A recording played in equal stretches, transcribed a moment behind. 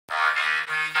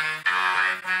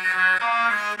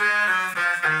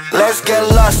get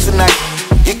lost tonight.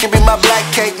 You can be my black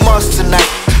cake monster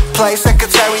tonight. Play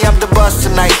secretary, I'm the boss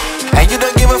tonight. And you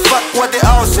don't give a fuck what they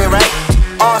all say, right?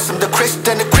 Awesome, the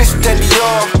Christian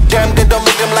Dior. Damn, they don't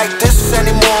make them like this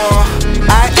anymore.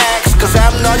 I ask, cause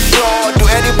I'm not sure. Do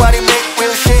anybody make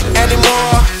real shit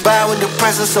anymore? Bow in the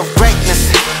presence of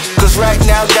greatness, cause right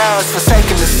now God is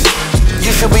forsaken us. You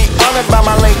should be honored by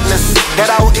my lateness, that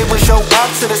I will even show up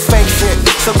to this fake shit.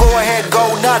 So go ahead,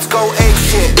 go nuts, go ape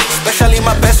shit. Especially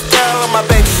my best girl on my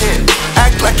babe shit.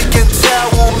 Act like you can tell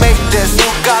we'll make this.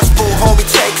 New gospel, homie,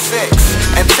 take 6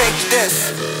 and take this.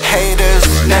 Haters,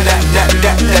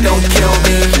 that don't kill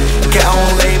me, can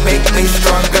only make me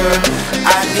stronger.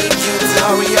 I need you to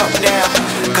hurry up now,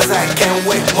 cause I can't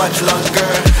wait much longer.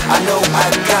 I know I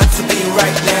got to be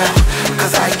right now,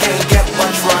 cause I can't get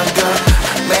much longer.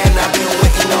 Man, I've been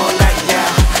waiting all night now.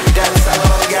 That's how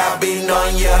long I've been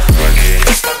on ya.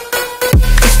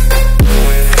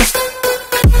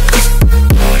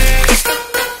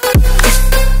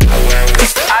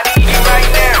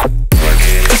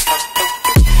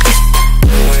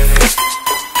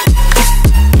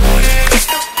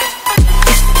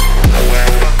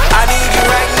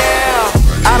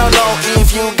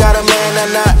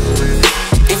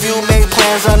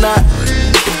 Or not,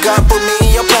 if God put me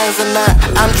in your plans or not.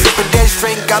 I'm tripping dead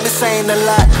straight, got me saying a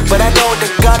lot, but I know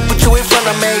that God put you in front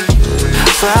of me.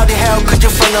 So how the hell could you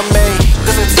front of me?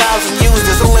 Cause in 1,000 years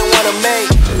there's only one of me.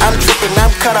 I'm tripping, I'm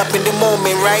caught up in the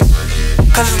moment, right?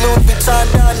 Cause it's Louis Vuitton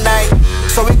all night,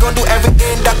 so we gon' do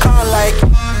everything that can't like.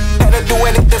 Had to do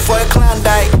anything for a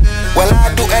Klondike. Well,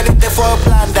 I do anything for a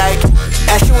Blondike,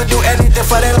 and she would do anything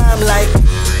for the limelight.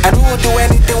 And we would do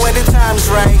anything when the time's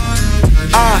right.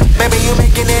 Baby, you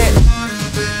making it.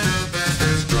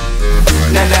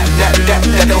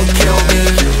 That don't kill me,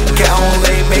 can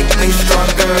only make me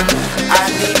stronger. I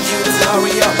need you to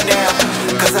hurry up now,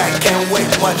 cause I can't wait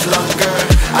much longer.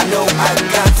 I know I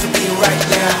got to be right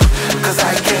now, cause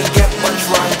I can't get much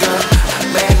longer.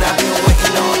 Man, I've been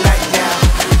waiting all night now.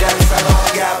 That's how long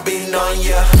I've been on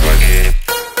ya.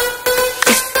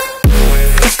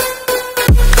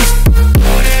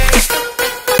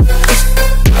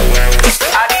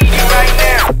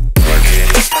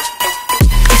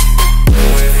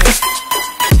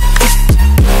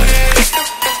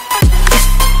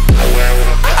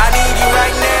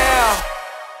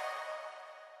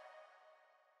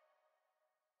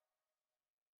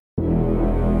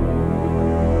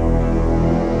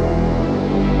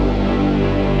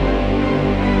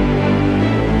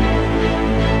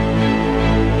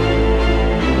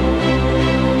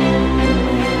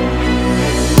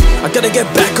 Gotta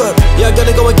get back up, yeah, I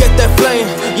gotta go and get that flame.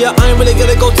 Yeah, I ain't really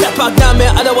gonna go tap out now,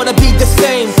 man, I don't wanna be the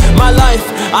same. My life,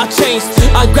 I changed,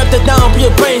 I grabbed it down,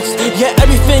 rearranged. Yeah,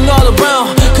 everything all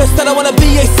around, cause I don't wanna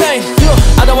be a saint.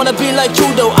 Yeah, I don't wanna be like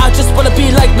judo, I just wanna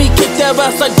be like me. Kick their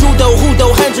ass like judo,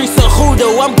 Hudo, Hendrix and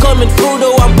Hudo. I'm coming through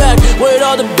though, I'm back with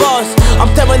all the bars.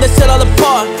 I'm tearing this shit all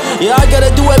apart. Yeah, I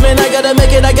gotta do it, man, I gotta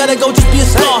make it, I gotta go just be a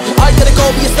star. I gotta go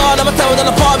be a star, I'ma tear it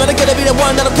all apart. Man, I gotta be the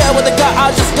one, I don't care what they got.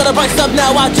 I just gotta rise up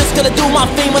now, I just gotta do my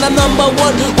thing when I'm #1.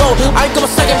 Whoa, I ain't coming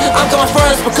second, I'm coming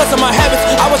first because of my habits.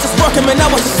 I was just working, man, I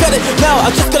was just getting. Now I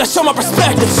just gotta show my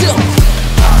perspective. Chill.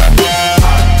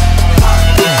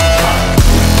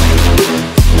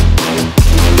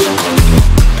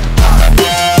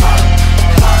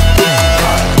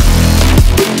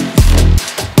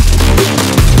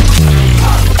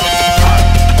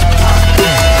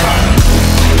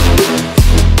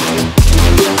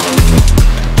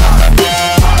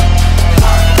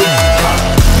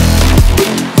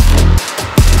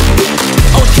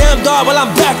 Well,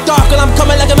 I'm back dark, and I'm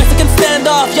coming like a Mexican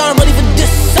standoff. Y'all ain't ready for this.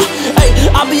 Hey,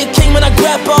 I'll be a king when I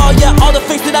grab all. Yeah, all the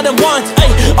things that I didn't want. Hey,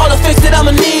 all the things that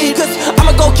I'ma need. Cause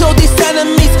I'ma go kill these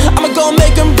enemies. I'ma go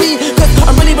make them be. Cause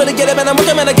I'm really gonna get it, man. I'm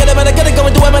working, man. I get it, man. I gotta go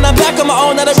and do it, man. I'm back on my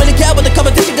own. I don't really care what the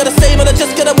competition gonna say, man. I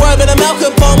just get a word, man. I'm out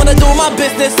Capone when I do my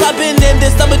business. I've been in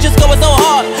this, I'ma just going so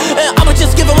hard. And I'ma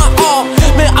just give it my all.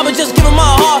 Man, I'ma just give it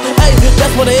my heart. Hey,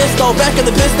 that's what it is, though. Back in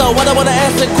the biz, though. I don't wanna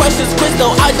answer questions,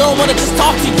 Crystal. I don't wanna just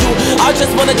talk to you. I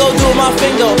just wanna go do my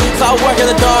thing, though. So I work in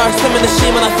the dark, swim in the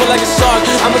sheet when I feel like a shark.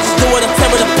 I'ma just do it and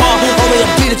tear it apart. Only to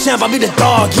be the champ, I'll be the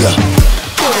dog, yeah.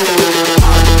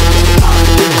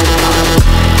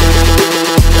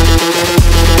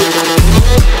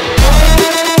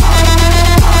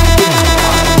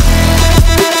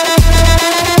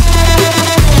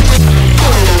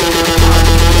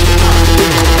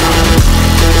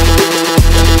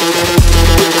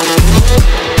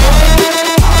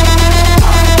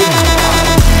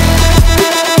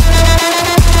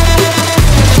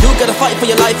 For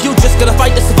your life, you just gotta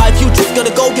fight to survive. You just you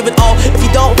gotta go give it all. If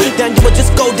you don't, then you would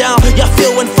just go down. Yeah,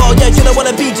 feel and fall, yeah, you don't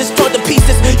wanna be just torn to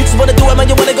pieces. You just wanna do it, man,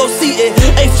 you wanna go see it.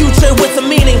 A future with some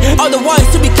meaning. Otherwise,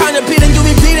 to be kinda beaten, you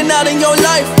be bleeding out in your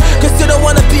life. Cause you don't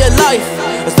wanna be alive.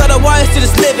 It's not a wise to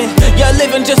just living. Yeah,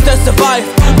 living just to survive.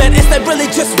 Man, is that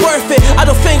really just worth it? I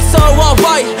don't think so,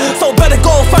 alright. So better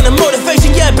go find the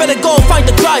motivation, yeah, better go find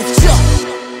the drive. Yeah.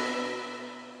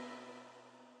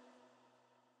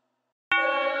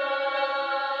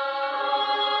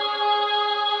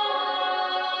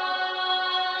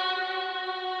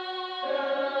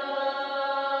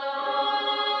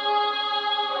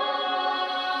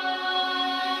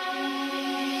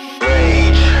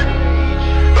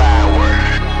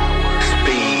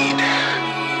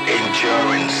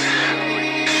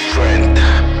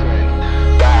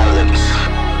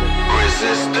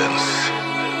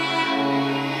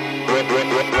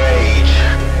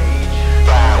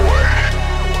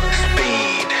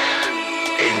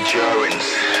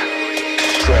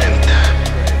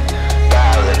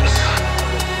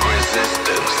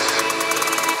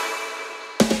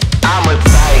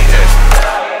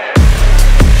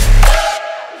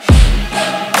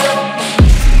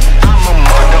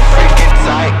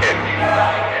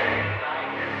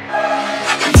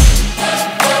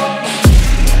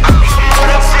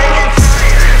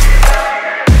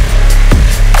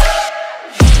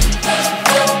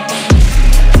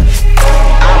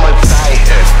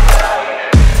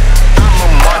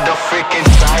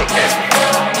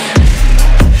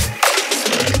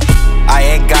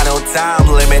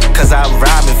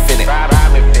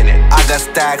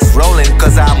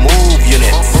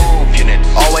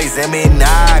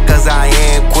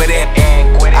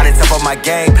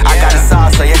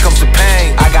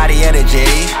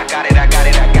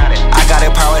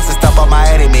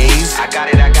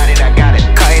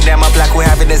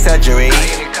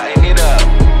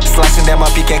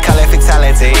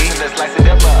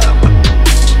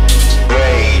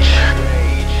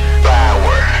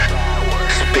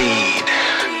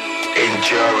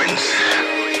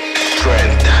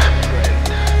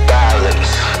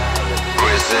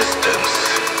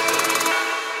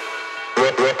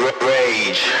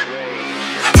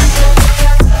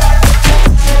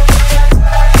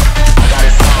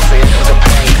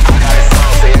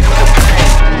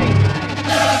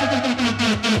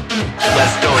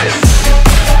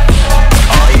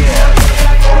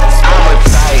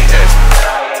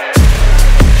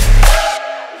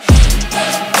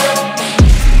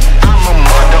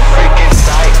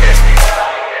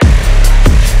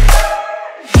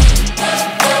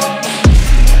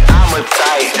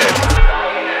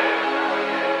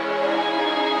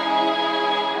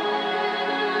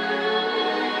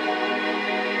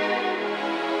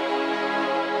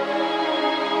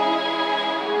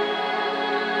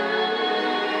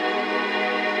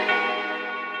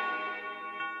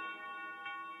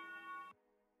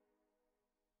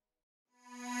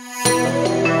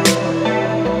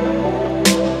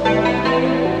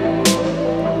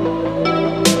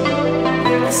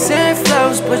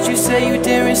 But you say you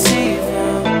didn't receive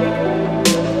them.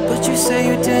 But you say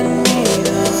you didn't need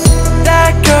them.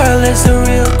 That girl is a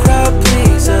real crowd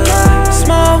pleaser.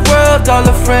 Small world, all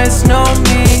her friends know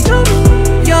me.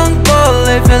 Young bull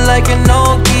living like an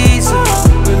old geezer.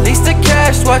 Release the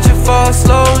cash, watch it fall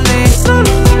slowly.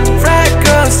 Frat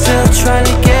girl still trying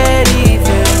to get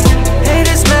even. Hate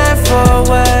this man for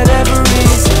whatever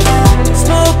reason.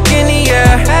 Smoke in the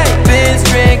air, Ben's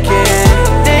drinking.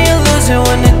 They ain't losing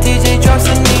when the DJ drops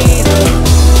a needle.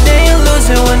 They ain't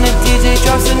losing when the DJ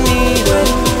drops a needle.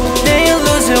 They ain't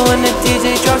losing when the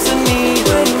DJ drops a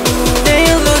needle. They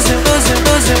ain't losing, losing,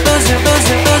 losing, losing,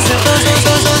 losing, losing, losing,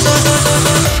 losing,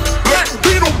 losing.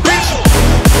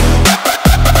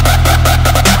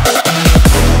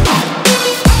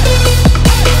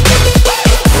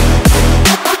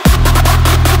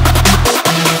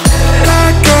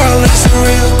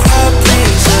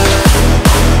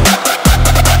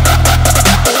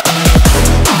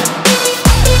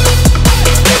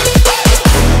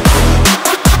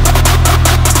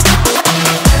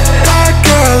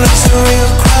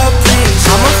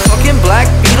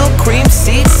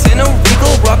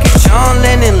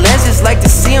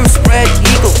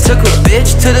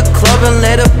 To the club and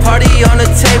let a party on the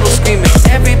table, screaming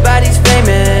everybody's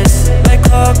famous. Like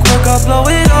clockwork, I'll blow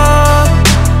it all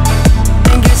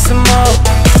and get some more.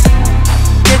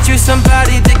 Get you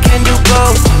somebody that can do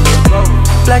both.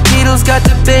 Black Beatles got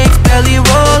the big belly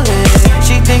rolling.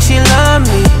 She thinks she love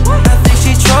me, I think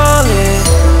she trolling.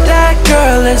 That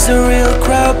girl is a real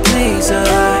crowd pleaser.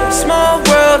 Small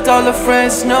world, all her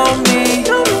friends know me.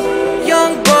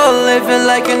 Young boy girl living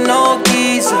like an old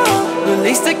geezer.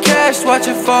 Release the cash, watch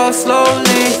it fall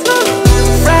slowly.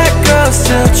 Frat girl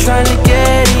still trying to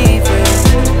get even.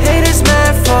 Haters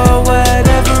mad for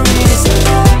whatever reason.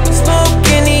 Smoke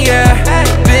in the air,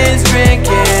 Ben's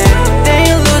drinking.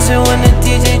 They ain't losing when the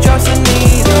DJ drops a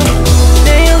needle.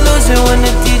 They ain't losing when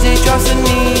the DJ drops a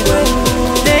needle.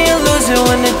 They ain't losing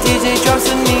when the DJ drops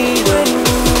a needle.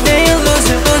 They ain't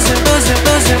losing, losing, losing,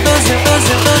 losing, losing,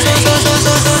 losing, losing, losing, losing,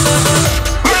 losing.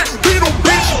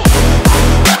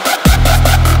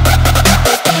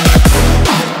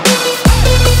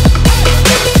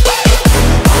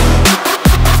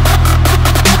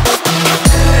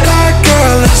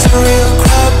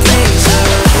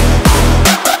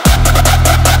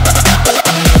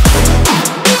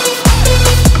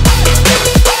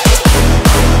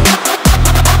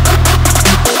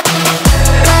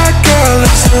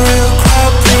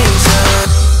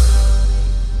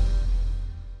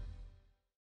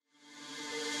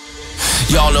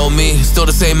 Still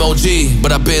the same OG,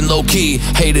 but I've been low-key.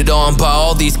 Hated on by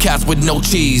all these cats with no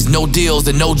cheese. No deals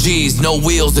and no G's, no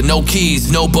wheels and no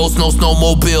keys. No boats, no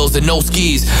snowmobiles and no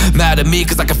skis. Mad at me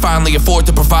cause I can finally afford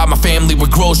to provide my family with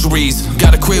groceries.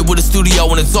 Got a crib with a studio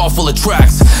and it's all full of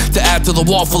tracks to add to the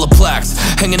wall full of plaques.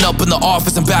 Hanging up in the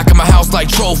office and back of my house like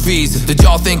trophies. Did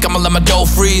y'all think I'ma let my dough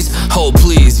freeze? Oh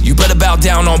please, you better bow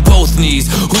down on both knees.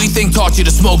 Who you think taught you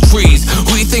to smoke trees?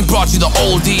 Who you think brought you the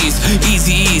oldies?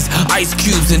 Eazy-E's, Ice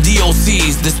Cubes and DOC's.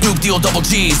 The Snoop Deal double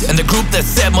G's and the group that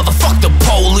said motherfuck the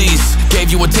police. Gave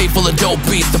you a tape full of dope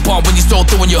beats to pump when you stole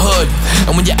through in your hood.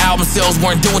 And when your album sales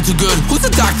weren't doing too good, who's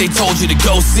the doc they told you to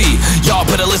go see? Y'all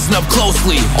better listen up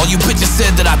closely. All you bitches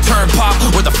said that I turned pop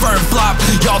with a firm flop.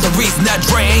 Y'all the reason that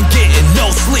Dre ain't getting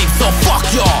no sleep. So fuck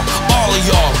y'all, all of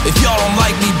y'all. If y'all don't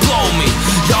like me, blow me.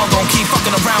 Y'all gon' keep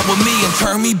fucking around with me and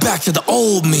turn me back to the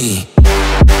old me.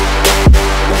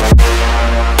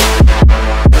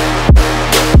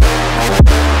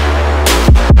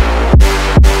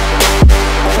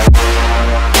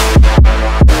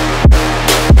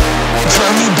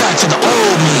 Turn me back to the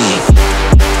old me.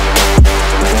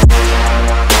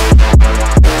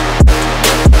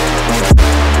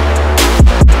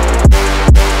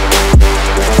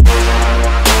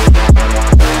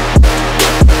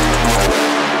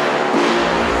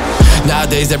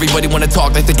 Nowadays everybody wanna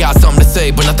talk like they got something to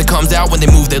say, but nothing comes out when they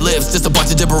move their lips. Just a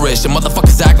bunch of gibberish and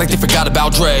motherfuckers act like they forgot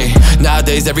about Dre.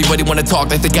 Nowadays everybody wanna talk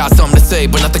like they got something to say,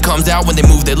 but nothing comes out when they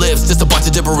move their lips. Just a bunch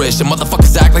of gibberish and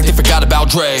motherfuckers act like they forgot about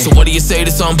Dre. So what do you say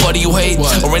to somebody you hate?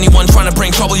 What? Or anyone trying to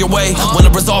bring trouble your way?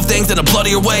 Wanna resolve things in a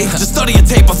bloodier way? Just study a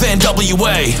tape of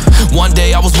N.W.A. One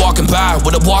day I was walking by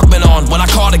with a Walkman on when I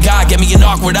caught a guy, gave me an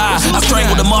awkward eye. I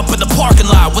strangled him up in the parking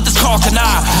lot with this car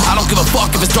canine. I don't give a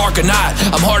fuck if it's dark or not.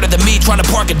 I'm harder than me trying to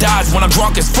park a Dodge when I'm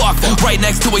drunk as fuck. Right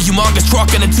next to a humongous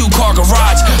truck in a 2-car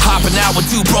garage. Hopping out with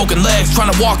 2 broken legs, trying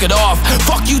to walk it off.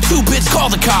 Fuck you too, bitch, call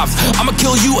the cops. I'ma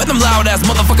kill you and them loud ass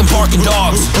motherfucking barking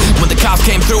dogs. When the cops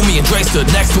came through me and Dre stood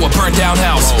next to a burnt down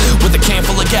house with a can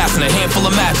full of gas and a handful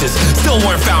of matches, still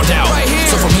weren't found out.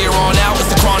 So from here on out it's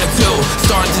the Chronic 2.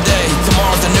 Starting today,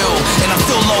 tomorrow's a new. And I'm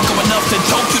still loco enough to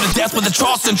choke you to death with a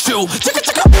Charleston chew. Chicka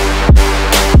chicka.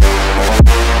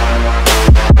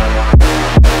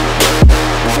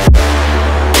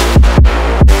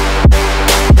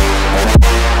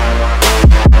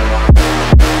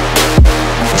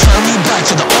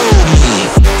 To the old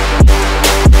me.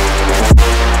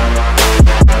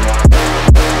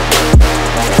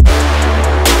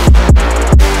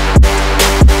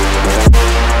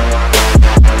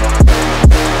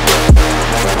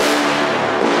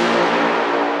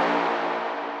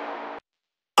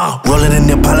 Rolling in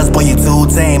the palace, boy, you too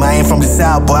tame. I ain't from the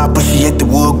south, boy, I appreciate the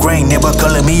wood grain. Never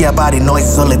calling me about it, noise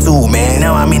solitude, man.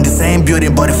 Now I'm in the same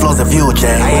building, but it flows a fuel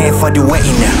chain. I ain't for the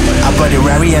waiting now. I brought the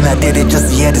Rari and I did it just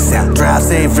to hear the sound. Drive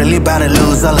safe, really about to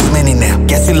lose all his money now.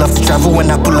 Guess you love to travel when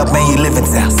I pull up, man, you live in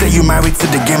town. Say you married to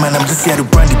the game and I'm just here to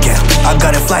run the camp. I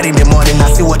got a flight in the morning,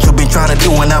 I see what you been trying to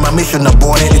do when I'm a mission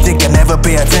aborted. You think I never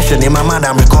pay attention, in my mind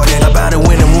I'm recording. About to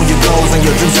win the moon, your goals and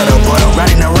your dreams are the bottom.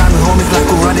 Riding around with homies like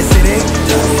we run the city.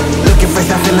 Looking fresh,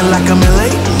 I'm feeling like I'm in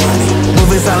late.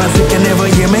 Moving silence, you can never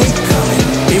hear me.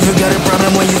 If you got a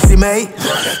problem when you see me.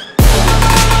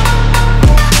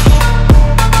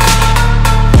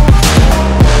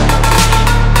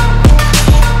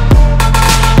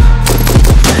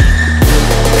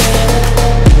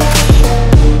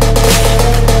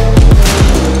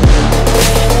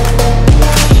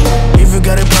 If you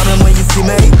got a problem when you see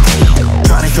me.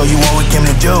 Trying to show you what we came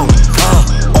to do.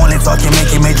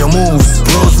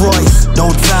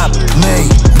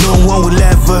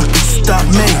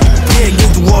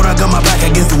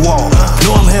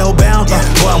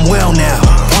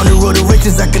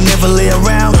 bitches I can never lay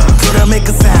around. So they'll make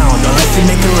a sound unless you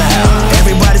make it loud.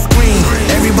 Everybody scream,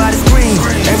 everybody scream,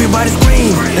 everybody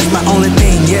scream. That's my only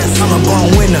thing, yes, I'm a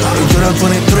born winner. In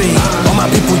 2023, all my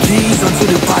people G's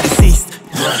until the party ceased.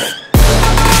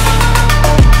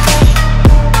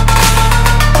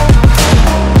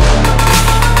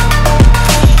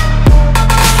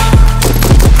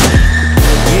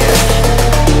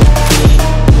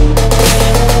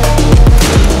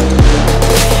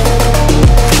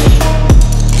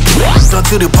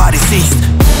 Until the party ceased.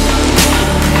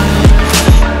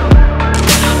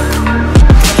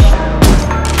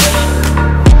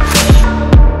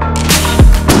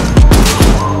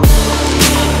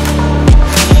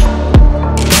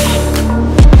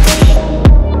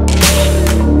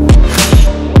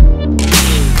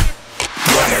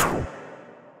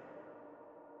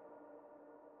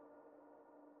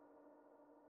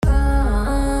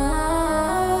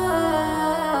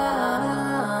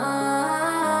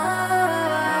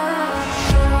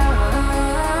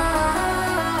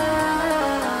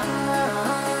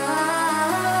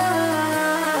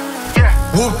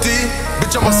 Whoopty,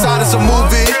 bitch on my side, it's a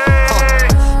movie.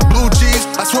 Blue cheese,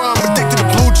 I swear I'm addicted to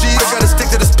blue cheese. I gotta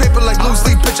stick to this paper like loose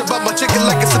leaf. Bitch, I bought my chicken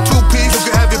like it's a two-piece. You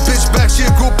can have your bitch back, she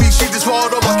a groupie. She just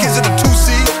swallowed all my kids in a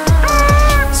two-seat.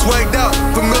 Swagged out,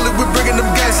 familiar with bringing them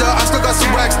gas out. I still got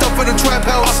some rack stuff in the trap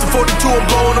house. Off the 42, I'm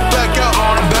blowing them back out.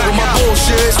 I'm back on my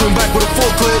bullshit, swing back with a full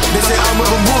clip. They say I'm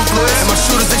moving ruthless, and my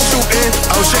shooters they shooting.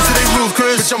 I was straight to they roof,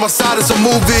 Chris. Bitch on my side, it's a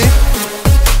movie.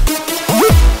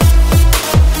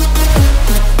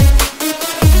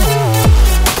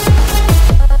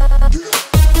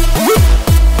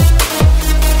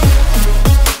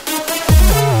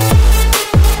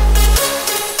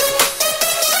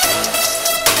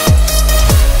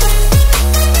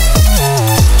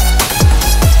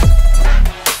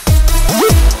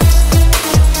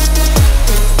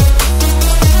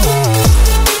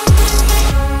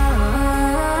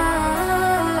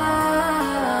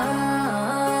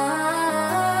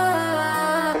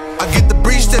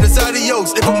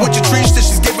 If I'm with your trees, then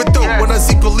she's giving dope. When I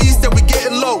see police, then we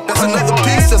getting low. That's another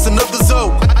piece, that's another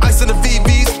zone. Ice in the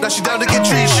VVs, now she down to get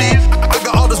tree sheet. I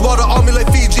got all this water on me like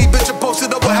Fiji. Bitch, I posted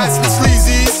up with hats and the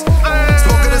sleazies.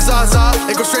 Smoking a Zaza,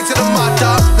 and go straight to the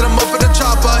Mata. Then I'm up in the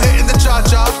chopper, hitting the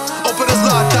cha-cha. Open as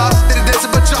Lata, then it dancing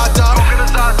bachata. Smoking a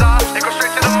Zaza, and go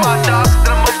straight to the Mata.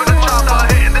 Then I'm up in the chopper,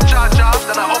 hitting the cha-cha.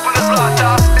 Then I open as Lata,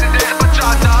 then it dancing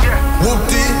bachata.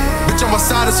 Whoopty, bitch on my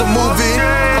side, it's a movie.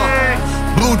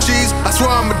 Blue cheese, I swear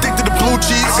I'm addicted to blue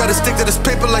cheese. I gotta stick to this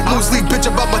paper like loose leaf. Bitch,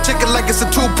 I bought my chicken like it's a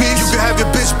two-piece. You can have your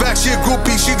bitch back, she a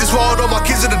groupie. She just swallowed all my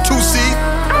kids in a two-seat.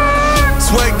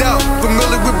 Swagged out,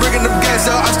 familiar with bringing them gas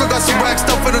out. I still got some rack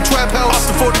stuff in the trap house. Off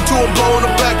the 42, I'm blowing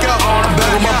them back out. I'm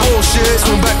back on my bullshit,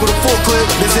 swing back with a full clip.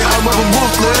 They say I'm moving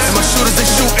ruthless, and my shooters they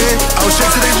shooting. I was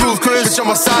straight to they roof, Chris. Bitch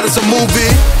on my side, it's a movie.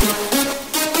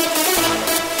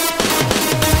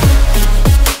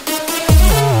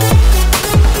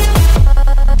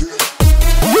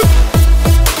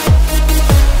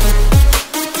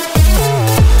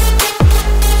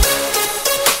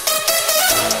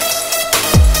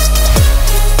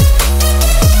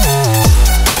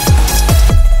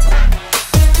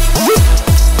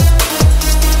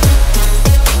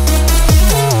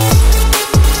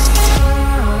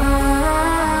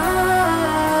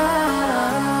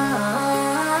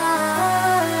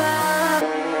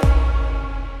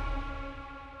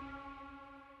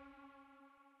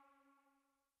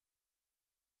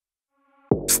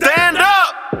 Stand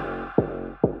up!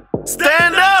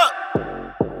 Stand up!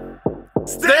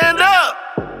 Stand up!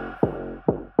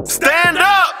 Stand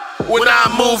up! When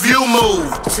I move, you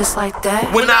move. Just like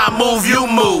that. When I move, you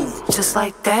move. Just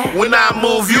like that. When I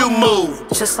move, you move.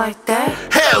 Just like that.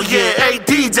 Hell yeah, hey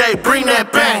DJ, bring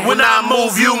that back. When I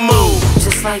move, you move.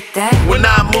 Just like that. When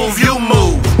I move, you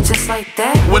move. Just like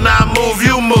that. When I move,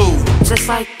 you move. Just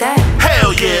like that.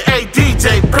 Hell yeah, hey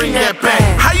DJ, bring that back.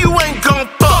 How you ain't gon'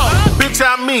 fuck? Bitch,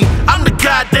 I'm the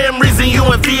goddamn reason you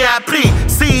in VIP.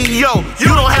 CEO, you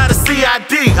don't have the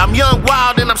CID. I'm young,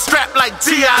 wild, and I'm strapped like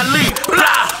T.I. Lee.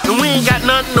 Blah, and we ain't got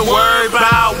nothing to worry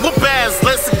about. Whoop ass,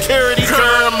 let security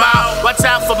turn them out. Watch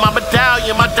out for my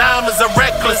medallion, my diamonds are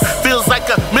reckless. Feels like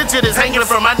a midget is hanging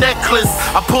from my necklace.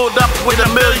 I pulled up with a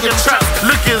million trucks,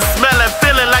 looking, smelling,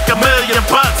 feeling like $1 million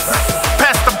bucks.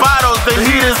 Pass the bottles, the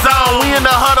heat is on. We in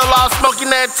the huddle all smoking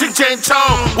that T-Chain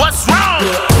Chong. What's wrong?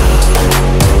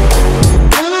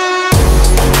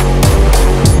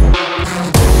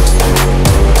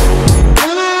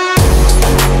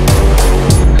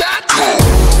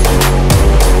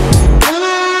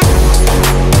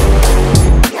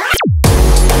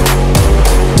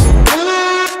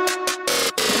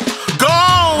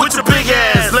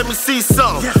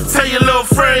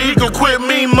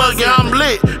 mugging, I'm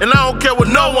lit. And I don't care what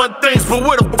no one thinks. But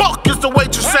where the fuck is the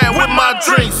waitress at with my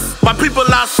drinks? My people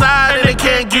outside and they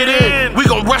can't get in. We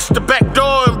gon' rush the back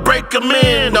door and break them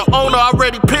in. The owner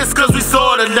already pissed cause we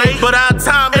saw the late. But our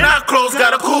time and our clothes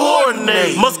gotta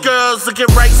coordinate. Most girls looking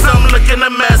right, some looking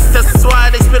a mess. That's why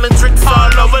they spilling drinks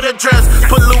all over the dress.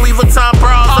 Put Louis Vuitton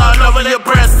bras all over your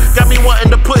breast. Got me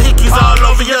wanting to put hickeys all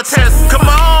over your chest. Come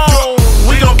on,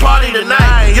 we gon' party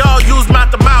tonight. Y'all use mouth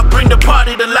to mouth, bring the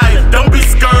party to life. Don't be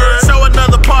scared, show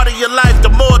another part of your life. The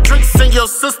more drinks in your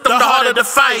system, the harder to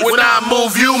fight. When I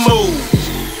move, you move.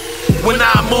 When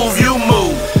I move, you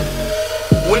move.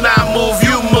 When I move,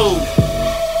 you move.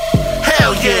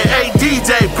 Hell yeah, hey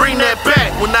DJ, bring that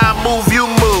back. When I move, you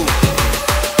move.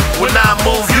 When I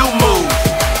move, you move.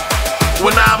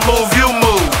 When I move, you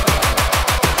move.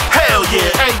 Hell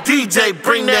yeah, hey DJ,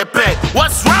 bring that back.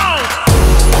 What's wrong?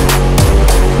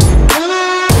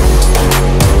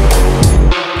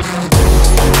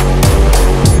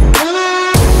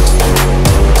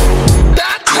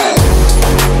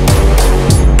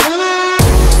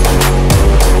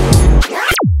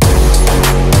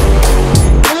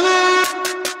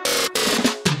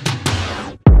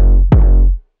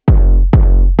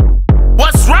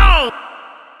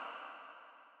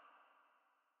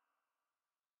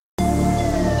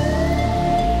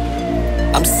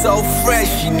 I'm so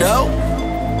fresh, you know?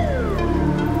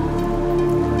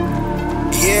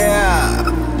 Yeah.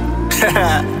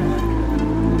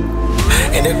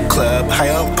 In the club, high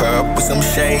on perp with some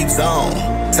shades on.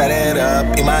 Tie that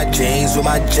up in my jeans with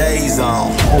my J's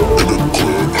on. In the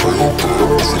club, high on perp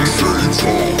with some shades on. Tie that up in my jeans with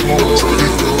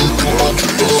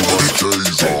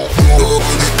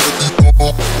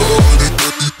my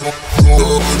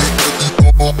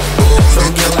J's on. So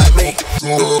get like me.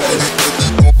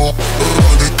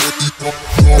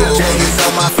 J's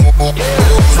on my feet.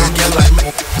 So get like me.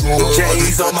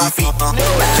 J's on my feet.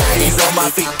 J's on my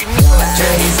feet.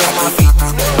 J's on my feet.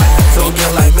 So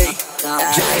get like me.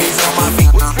 J's on my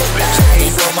feet.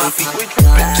 J's on my feet.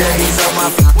 J's on my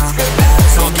feet.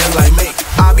 So get like me.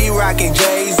 I be rocking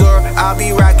J's or I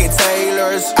be rocking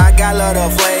Taylors. I got a lot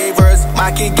of flavors.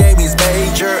 My kick game is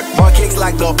major. More kicks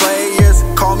like the players.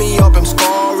 Call me up, I'm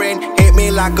scoring. Hit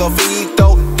me like a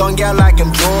Vito. Don't get like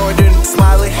I'm Jordan.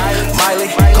 Smiley, Miley,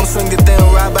 come swing the thing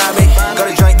right by me. Got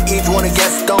a drink, each wanna get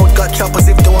stoned. Got choppers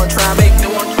if they wanna try me.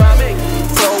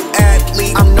 Pro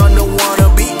athlete, I'm not the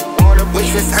wannabe.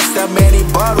 Waitress asked that many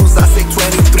bottles, I say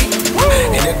 23.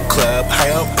 In the club, high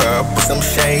on perp with some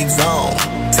shades on.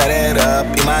 Tie that up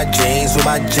in my jeans with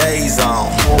my J's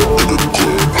on. In the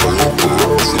club, high on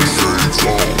perp with some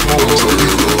shades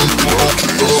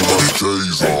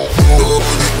on.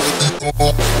 Tie that up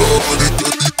in my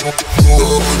jeans with my J's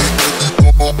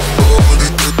on.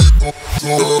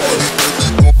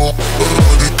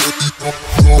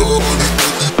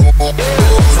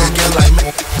 So get like me.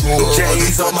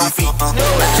 J's on my feet.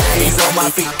 J's on my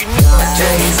feet.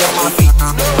 J's on my feet.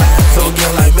 So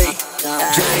get like me.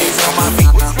 J's on my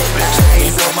feet.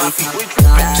 J's on my feet.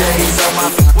 J's on my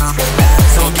feet.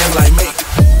 So get like me.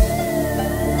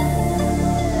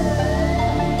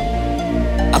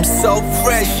 I'm so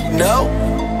fresh, you know?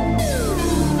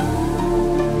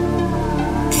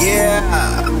 Yeah.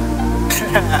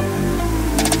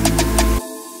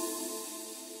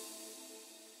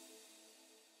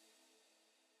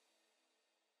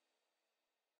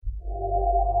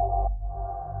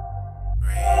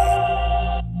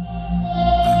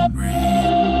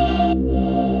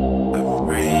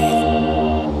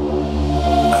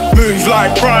 Move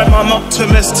like BRIME, I'm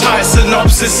optimist. Tight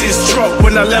synopsis is drop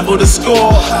when I level the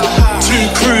score. Too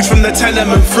crude from the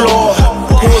tenement floor.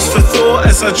 Pause for thought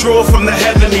as I draw from the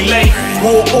heavenly lake.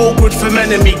 Walk awkward from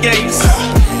enemy gates.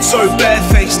 So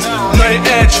barefaced, no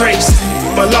air trace.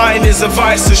 My line is a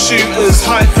vice of shooters.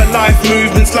 Hyper life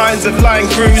movements, lines of line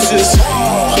cruisers.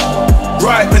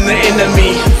 Ripen the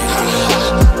enemy.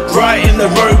 Right in the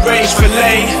road rage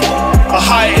fillet. A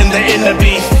height in the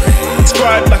N.E.B.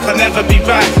 Scribe like I'll never be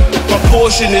back. My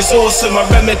portion is awesome, my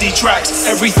remedy tracks.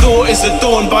 Every thought is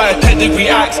adorned by a pedigree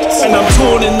act. And I'm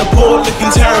torn in the port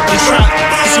looking terribly trapped.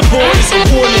 The support is a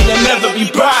warning, I'll never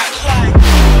be back.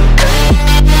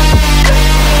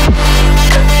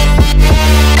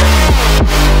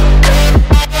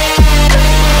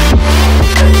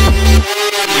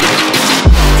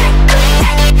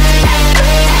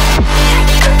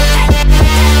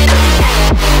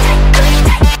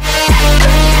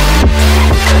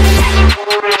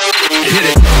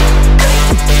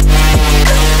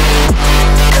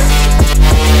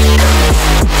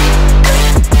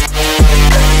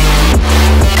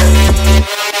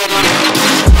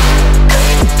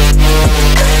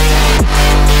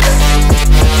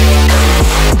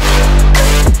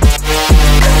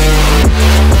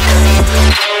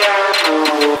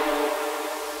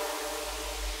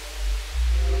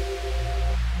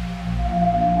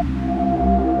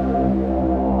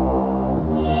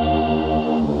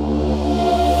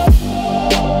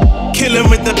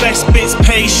 Killing with the best bits,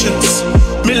 patience.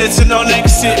 Militant on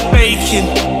exit, baking.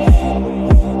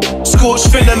 Scorched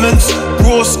filaments,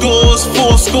 raw scores,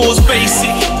 4 scores basic.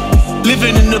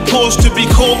 Living in the Porsche to be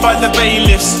caught by the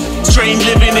bailiffs. Strange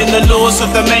living in the laws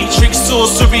of the matrix,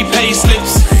 sorcery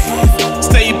payslips.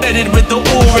 Stay bedded with the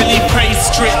orally praised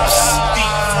strips.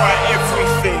 Deep fry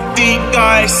everything. Deep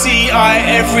guy, CI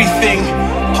everything.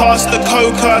 Pass the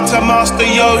coca to Master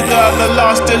Yoda, the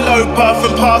last eloper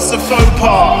from past the faux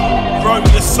pas. Road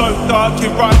is so dark, it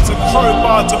rides a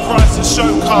crowbar to price and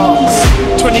show cars.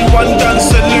 21 gun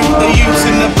salute, the youths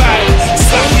in the back.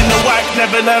 Stuck in the whack,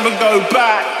 never go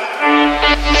back.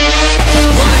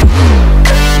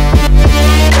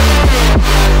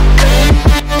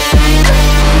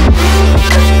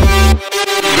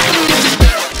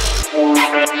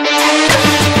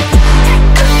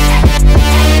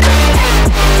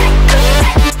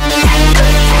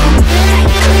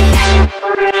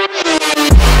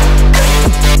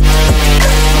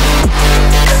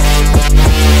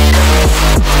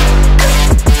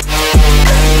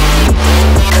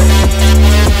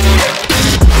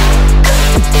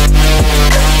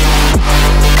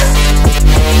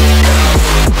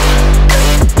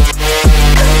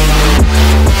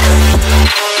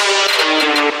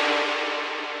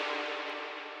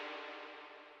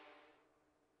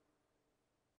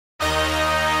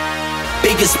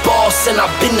 Biggest boss and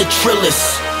I've been the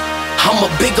trillest. I'm a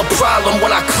bigger problem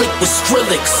when I click with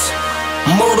Skrillex.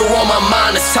 Murder on my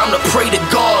mind, it's time to pray to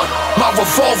God. My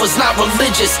revolver's not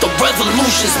religious, the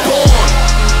revolution's born.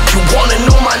 You wanna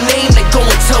know my name, then go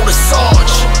and tell the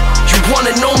Sarge. You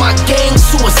wanna know my gang,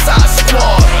 Suicide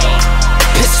Squad.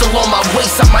 Pistol on my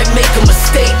waist, I might make a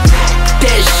mistake.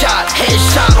 Dead shot,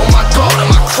 headshot on my guard and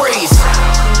my craze.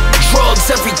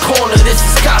 Drugs every corner, this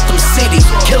is Gotham City.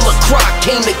 Killer Croc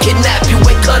came to kidnap you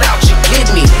and cut out your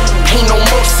kidney. Ain't no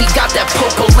mercy, got that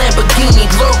purple Lamborghini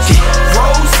lurking.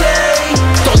 Rose,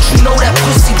 don't you know that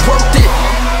pussy worth it?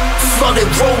 Flooded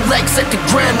Rolex at the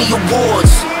Grammy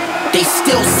Awards. They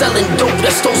still selling dope,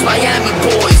 that's those Miami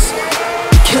boys.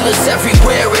 Killers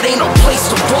everywhere, it ain't no place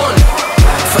to run.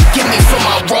 Forgive me for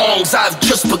my wrongs, I've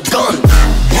just begun.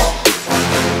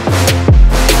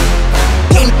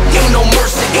 Ain't no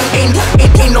mercy, ain't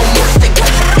no mercy.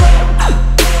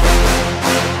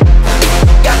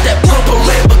 Got that purple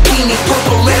Lamborghini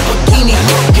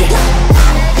looking.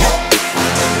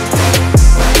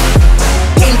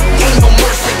 Ain't no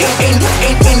mercy,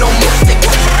 ain't no mercy.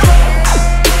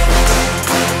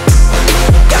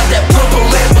 Got that purple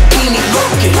Lamborghini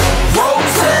looking.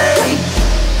 Rose,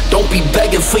 don't be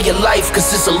begging for your life,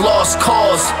 cause it's a lost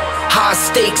cause. High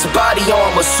stakes, body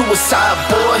armor, suicide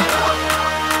boy.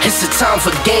 It's a time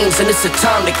for games and it's a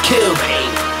time to kill.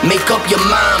 Make up your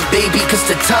mind, baby, cause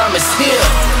the time is here.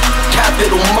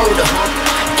 Capital murder,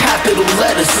 capital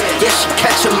letters. Yeah, she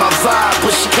catching my vibe,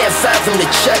 but she can't fathom the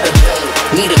cheddar.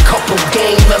 Need a couple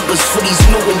gang members for these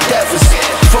new endeavors.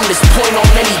 From this point on,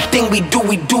 anything we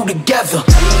do together.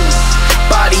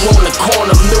 Body on the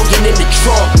corner, million in the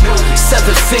trunk.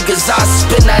 7 figures, I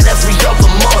spend that every other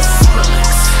month.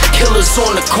 Killers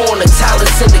on the corner,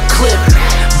 talents in the clip.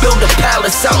 Build a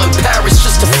palace out in Paris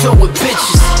just to fill with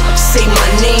bitches. Say my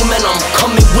name and I'm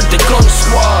coming with the gun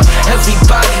squad.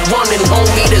 Everybody running,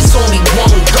 homie, there's only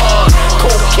one God.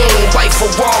 Cocaine, white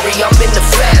Ferrari, I'm in the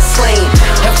fast lane.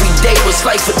 Every day was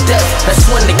life or death, that's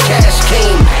when the cash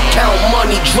came. Count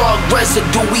money, drug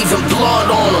residue, even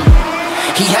blood on him.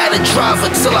 He had a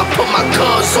driver till I put my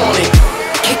cuz on it.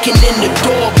 Kicking in the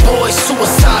door, boy,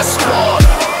 Suicide Squad.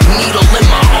 Needle in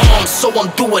my arm, so I'm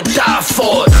do or die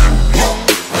for it.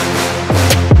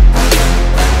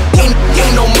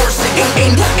 Ain't no mercy,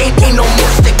 ain't no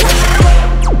mercy.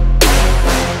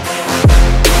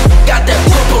 Got that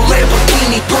purple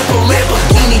Lamborghini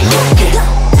looking.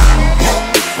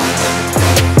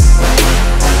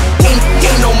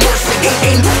 Ain't no mercy,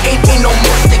 ain't no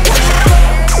mercy.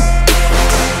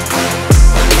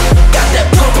 Got that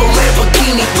purple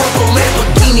Lamborghini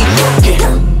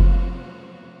looking.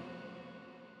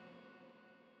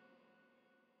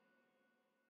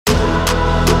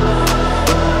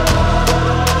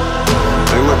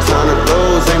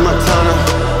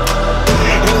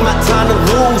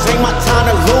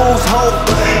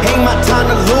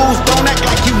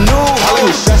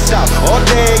 All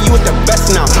day, you at the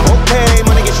best now. Okay,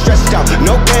 money get stressed out.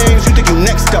 No games, you think you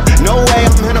next up. No way,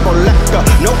 I'm Hannibal left up.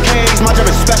 No case, my job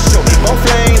is special. Both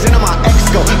lanes, and my ex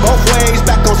go. Both ways,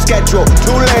 back on schedule.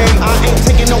 Too late, I ain't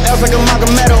taking no L's like a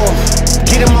Magomedo.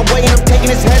 Get in my way and I'm taking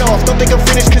his head off. Don't think I'm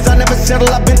finished cause I never settle.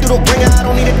 I've been through the ringer, I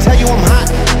don't need to tell you I'm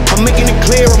hot. I'm making it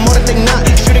clear, I'm more than they not.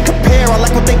 Shouldn't compare, I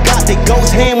like what they got. They go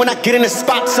lose hand when I get in the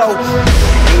spot, so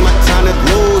ain't my time to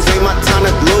lose, ain't my time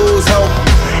to lose, ho.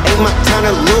 Ain't my time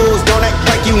to lose, don't act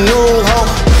like you knew, ho.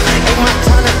 Ain't my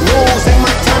time to lose, ain't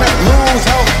my time to lose,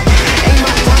 ho. Ain't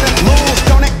my time to lose,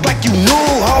 don't act like you knew,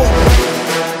 ho.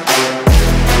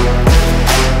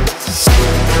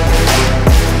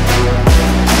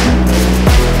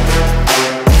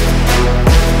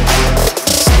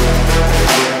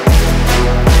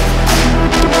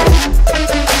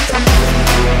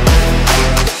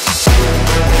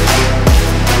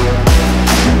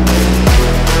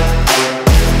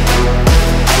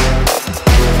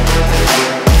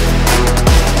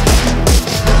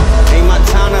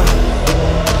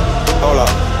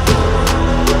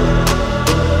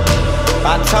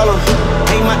 Tell them,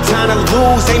 ain't my time to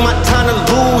lose, ain't my time to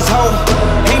lose, ho.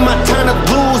 Ain't my time to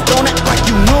lose, don't act like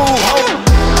you knew, ho.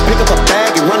 Pick up a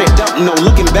bag and run it up, no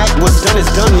looking back, what's done is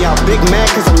done. Y'all big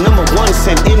mad cause I'm number one,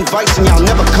 send invites and y'all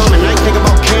never come. And I ain't think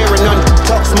about caring none,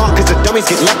 talk smart cause the dummies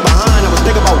get left behind. I was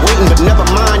thinking about waiting but never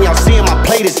mind, y'all seeing my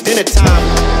plate, it's dinner time.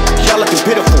 Y'all looking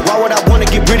pitiful, why would I wanna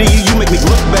get rid of you? You make me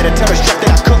look better, tell the chef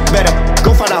that I cook better.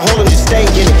 Go find a hole and just stay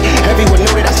in it. Everyone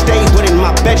know that I stay winning,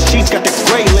 my bed sheets got the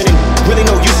gray linen. Really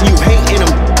no use in you hating them.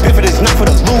 Piffen is not for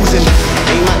the losing.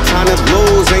 Ain't my time to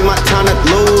lose, ain't my time to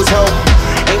lose, ho.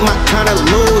 Ain't my time to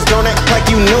lose, don't act like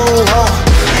you knew, ho.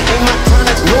 Ain't my time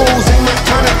to lose, ain't my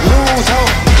time to lose, ho.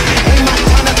 Ain't my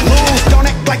time to lose, don't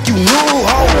act like you knew,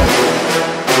 ho.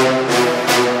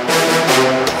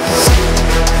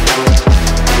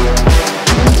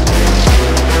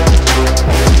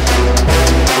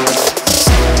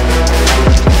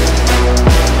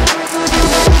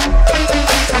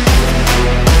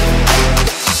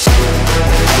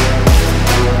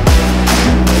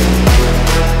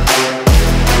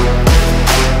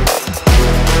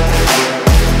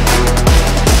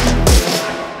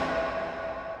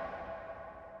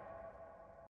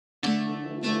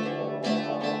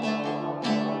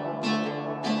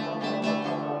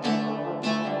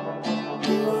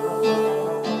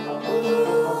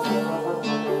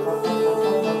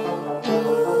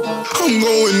 I'm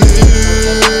going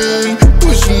in,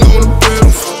 pushing on the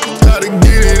pedal. Gotta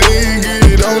get it in, get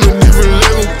it on a different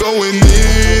level. Going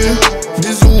in,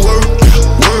 this will work,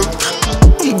 work.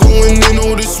 I'm going in,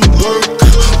 oh this will work,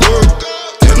 work.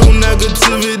 Ain't no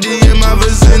negativity in my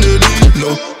vicinity,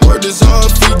 no. Work this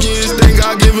hard for years, think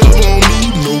I give up on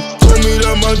me, no. Told me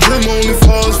that my dream only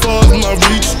falls far as my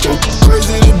reach, no.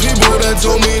 Crazy the people that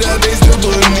told me that they still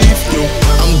believe, no.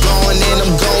 I'm going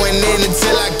in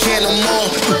until I can't no more.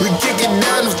 We kick it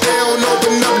down if they don't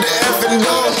open up the effing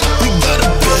door. We gotta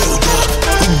build up,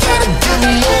 we gotta give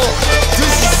them more.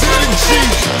 This is energy,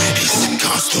 it's a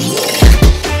constant war.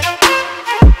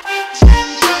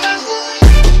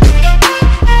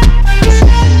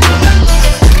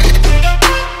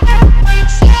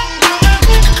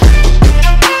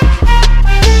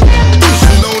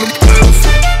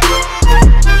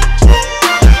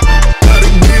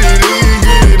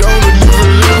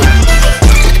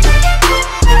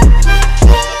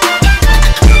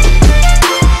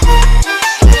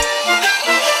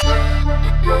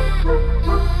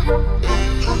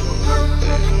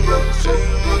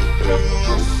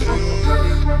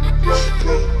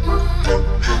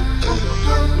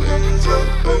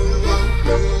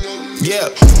 Yeah,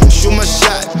 shoot my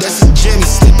shot, that's a Jimmy.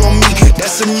 Sleep on me,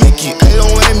 that's a Mickey. They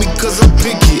don't hate me cause I'm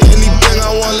picky. Anything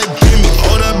I want, like give me.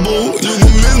 All that boo, you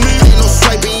gon' miss me. Ain't no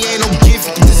swiping, ain't no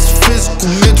gifting. This is physical,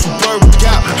 mental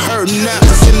workout. Heard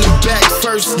naps in the back,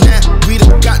 first snap. We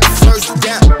done got the first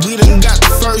down, we done got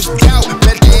the first doubt.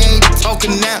 Bet they ain't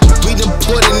talking now, we done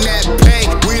put in that pain.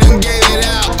 We done gave it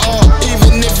out all,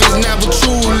 even if it's never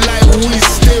true. Like we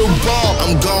still ball.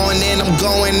 I'm going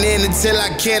in until I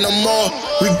can't no more.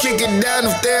 We kick it down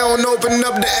if they don't open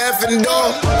up the effing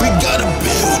door. We gotta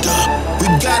build up, we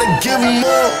gotta give them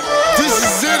more. This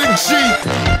is energy,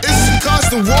 it's a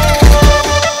constant war.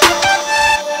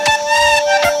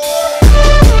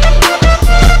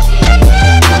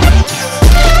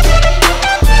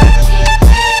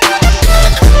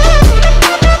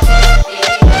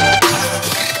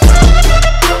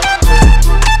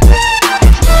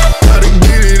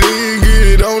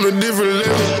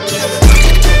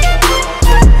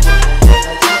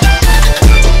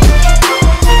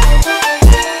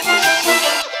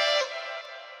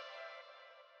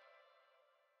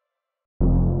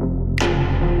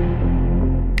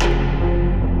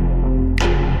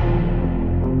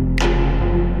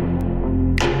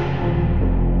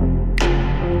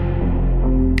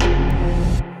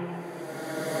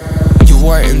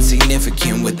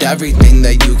 insignificant with everything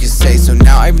that you can say. So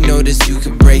now I've noticed you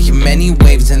can break in many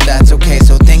waves, and that's okay.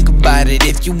 So think about it.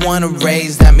 If you wanna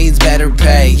raise, that means better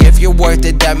pay. If you're worth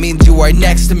it, that means you are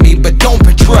next to me, but don't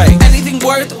betray anything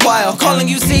worthwhile. Calling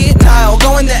you senile,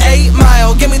 going the 8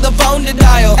 Mile. Give me the phone to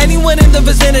dial. Anyone in the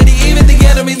vicinity, even the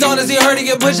enemies, honestly hurting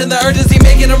and pushing the urgency,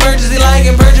 making emergency, lying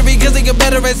and perjury because they get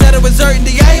better. I said it with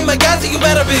certainty. I am a guy, so you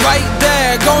better be right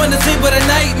there. Going to sleep with a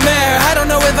nightmare. I don't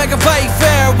know if I can fight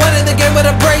fair. Winning the game with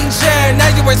a brain share. Now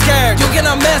you were scared. You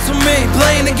cannot mess with me.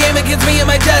 Playing the game against me and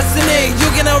my destiny. You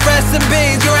cannot rest in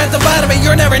peace. You're at the bottom and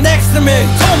you're never next to me.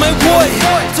 Told my boy,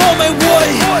 told my boy,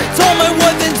 told my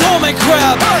what, then told my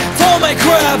crap, told my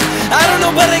crap. I don't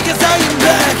know, but I guess I am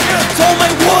back. Told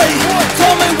my boy,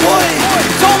 told my boy,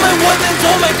 told my what, then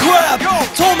told my crap,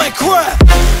 told my crap.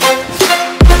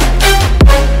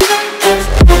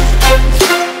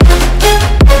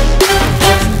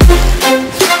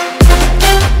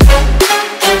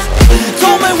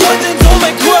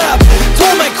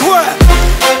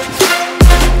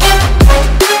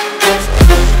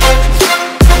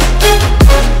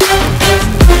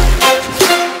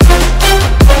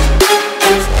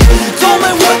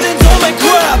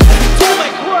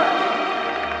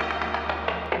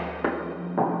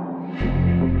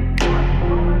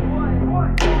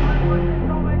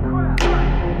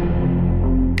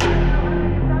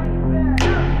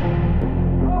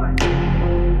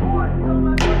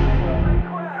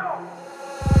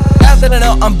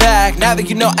 I'm back, now that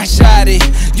you know I shot it.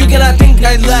 You cannot think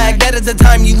I lagged, that is the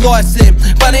time you lost it.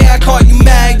 Funny I caught you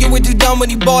mad, you were too dumb when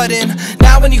you bought in.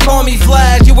 Now when you call me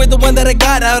flash, you were the one that I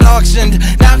got out auctioned.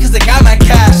 Now cause I got my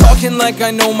cash. Talking like I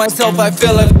know myself, I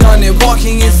feel I've done it.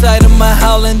 Walking inside of my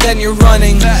hell and then you're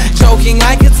running. Joking,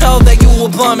 I could tell that you will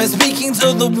plummet. Speaking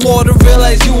to the water,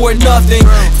 realize you were nothing.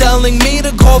 Telling me to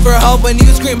call for help when you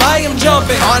scream, I am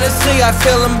jumping. Honestly, I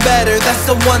feeling better, that's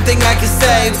the one thing I can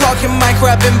say. Talking my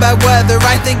crap in bad weather,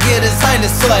 I think it is time to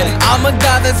slay. I'm a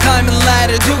god that's climbing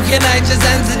ladder. Too can I just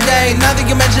end today? Now that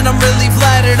you mention I'm really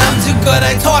flattered. I'm too good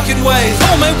at talking ways.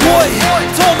 Told my boy,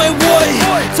 told my boy,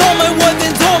 told my what,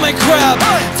 then told my crap,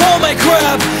 told my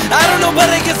crap. I don't know, but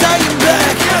I guess I am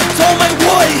back. Told my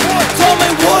boy, told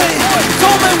my boy,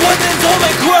 told my what, then told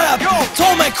my crap,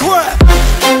 told my crap.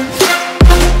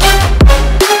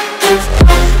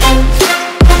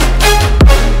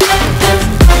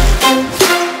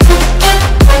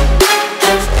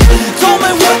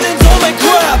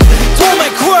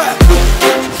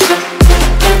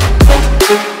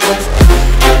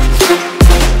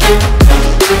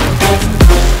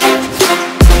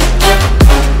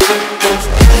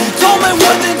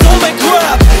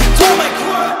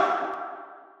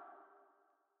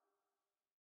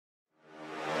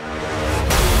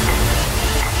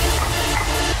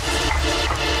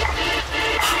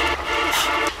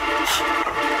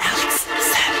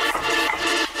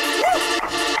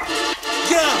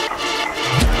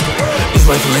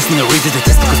 Listening, I read the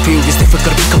statistical field. This never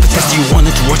gotta be competence. You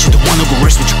wanted to watch it, don't wanna go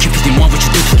rest. Would you keep it in one? What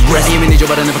you do to the rest? I am an angel,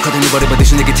 but I never cut anybody. But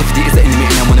this negativity is the enemy,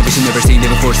 and I wanna vision, never see,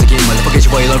 never force again. My life, I get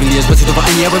you by loving years, but you don't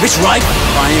find any other bitch, right?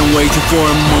 I am waiting for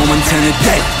a moment and a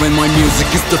day when my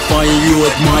music is the fire you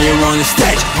admire on the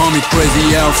stage. Call me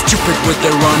crazy elf, stupid with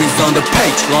the rhymes on the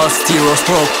page. Lost heroes,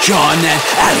 Prokyon and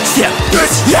Alixsep.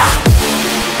 Yeah.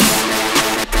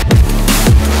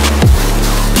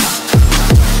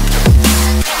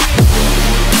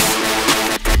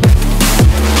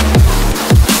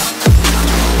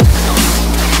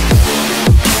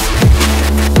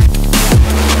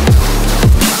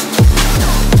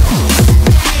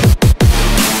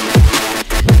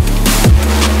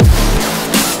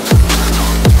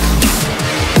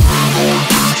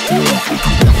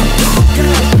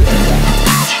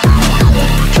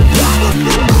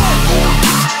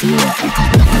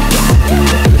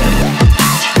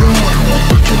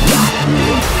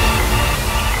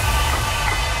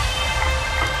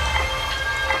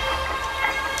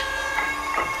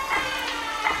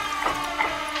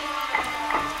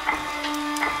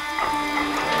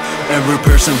 Every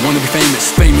person wanna be famous.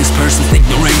 Famous persons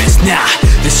ignoramus. Nah,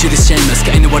 this shit is shameless.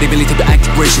 Got nobody ability to act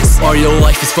gracious. Or your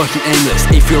life is fucking endless.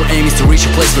 If your aim is to reach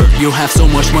a place where you have so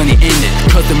much money in it,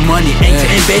 cause the money ain't to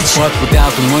end, bitch. Fuck,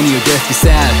 without the money your death be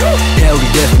sad. Hell, you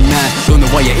death be mad. Don't know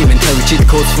why I even tell you cheat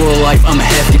codes for life. I'm a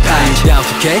hefty package. Doubt,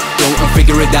 okay? Go and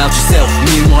figure it out yourself.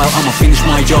 Meanwhile, I'ma finish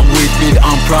my job with me.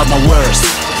 I'm proud my worst.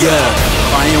 Yeah,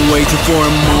 I am waiting for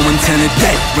a moment and a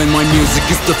day when my music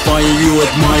is the fire you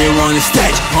admire on the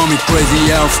stage. Call me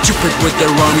crazy elf, stupid with the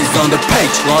rhymes on the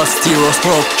page. Lost heroes,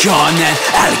 Prokyon and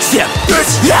Alixsep.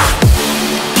 Yeah.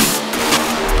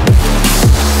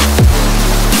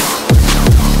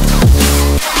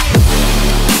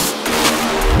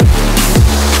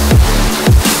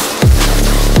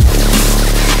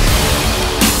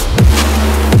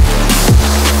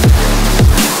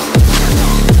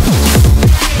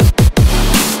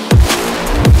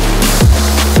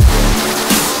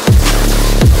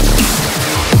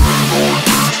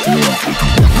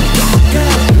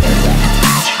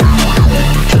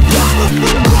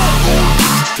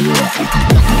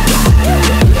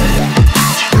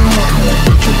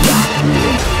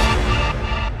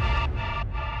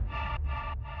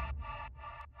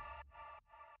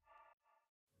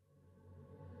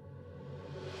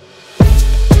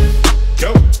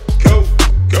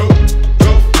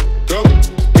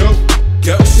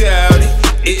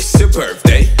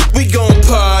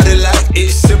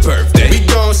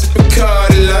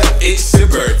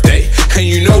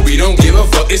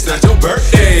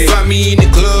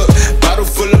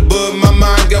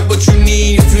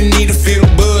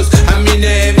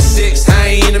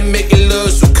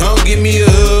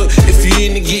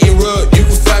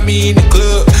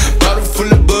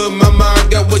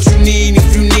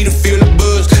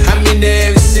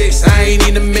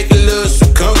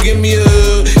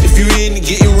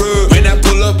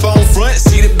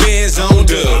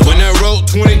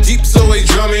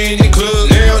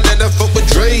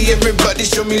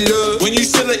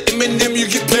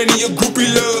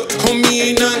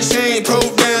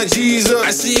 G's up.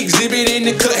 I see exhibit in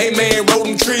the cut, hey man, roll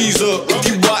them trees up. If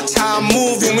you watch how I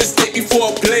move, you mistake me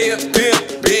for a player,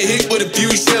 pimp. Been hit with a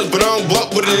few shells, but I don't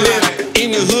walk with a limp.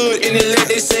 In the hood, in the left,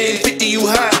 they saying 50 you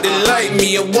hot. They like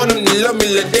me, I want them to love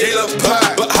me like they love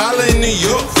pie. But holla in New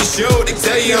York for sure, they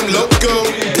tell you I'm loco.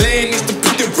 Plan is to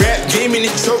put the rap game in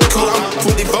the chokehold. I'm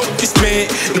fully focused,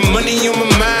 man, the money on my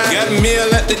mind. Got a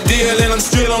meal at the deal and I'm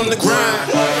still on the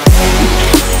grind.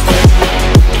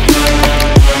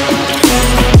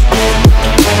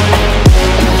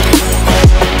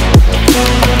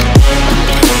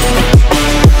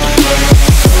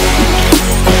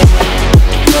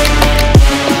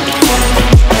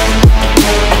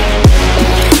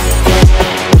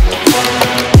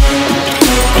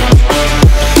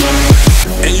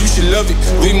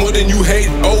 Way more than you hate,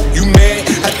 oh, you mad?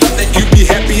 I thought that you'd be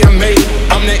happy I made it.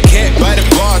 I'm that cat by the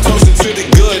bar, toasting to the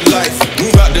good life.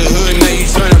 Move out the hood, now you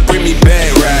tryna bring me back,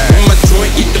 right? On my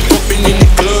joint, get the bumpin' in the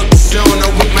club, showing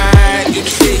up with my eye. Your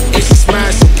chick, and she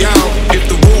smash it down. If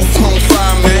the roof on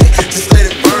fire, man, just let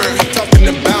it burn. Talking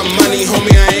about money,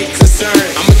 homie, I ain't concerned.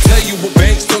 I'ma tell you what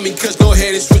banks told me, cause go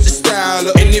ahead and switch the style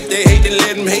up. And if they hate, then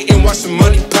let them hate and watch the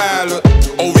money pile up.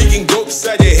 Or we can go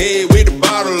beside your head with a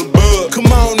bottle of bug. Come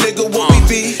on, nigga, what we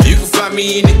be? You can find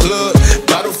me in the club,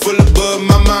 bottle full of bud.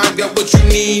 My mind got what you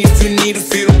need if you need to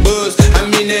feel the buzz.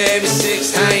 I'm into having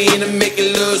sex, I ain't into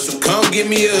making love, so come give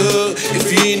me a hug.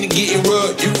 If you into getting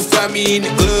rubbed, you can find me in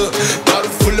the club, bottle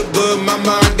full of bud. My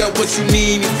mind got what you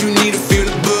need if you need to feel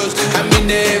the buzz. I'm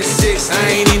into having sex,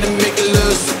 I ain't into making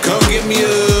love, so come give me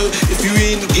a hug. If you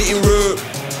into getting rubbed.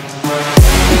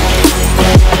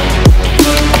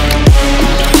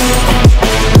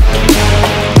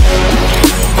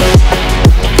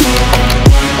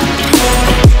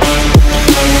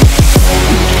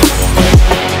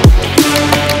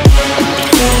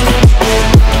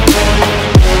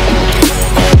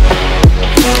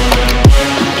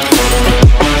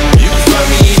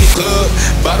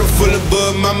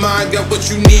 My mind got what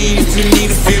you need if you need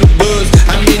to feel the buzz.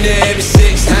 I'm into having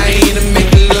sex, I ain't into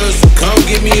making love, so come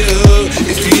give me a hug.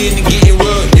 If you into getting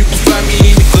rubbed, you can find me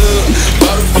in the club,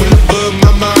 bottle full of bud.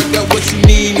 My mind got what you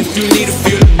need if you need to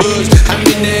feel the buzz. I'm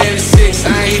into having sex, I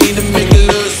ain't into making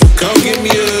love, so come give me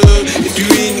a hug. If you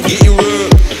into getting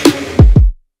rubbed.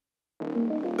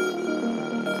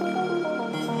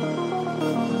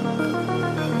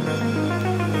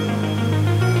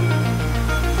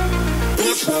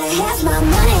 Bitch, better have my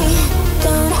money.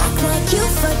 Don't act like you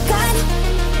forgot.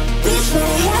 Bitch,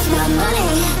 better have my money.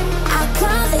 I'll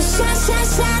call the shots.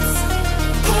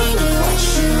 Pay me what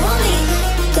you want me.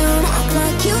 Don't act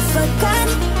like you forgot.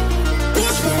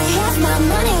 Bitch, better have my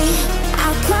money.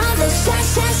 I'll call the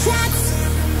shots.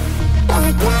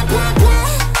 Blah, blah, blah, blah.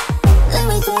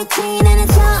 Louis 13 and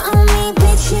it's all on me.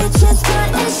 Bitch, you just got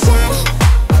a shot.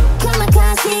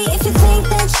 Kamikaze if you think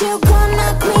that you gon'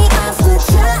 knock me off the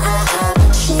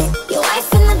top. Shit, your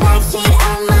wife in the backseat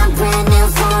of my brand new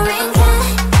foreign car.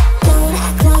 Don't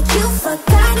act like you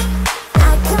forgot.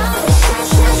 I'll call the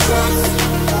shots.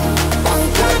 Blah,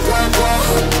 blah, blah, blah.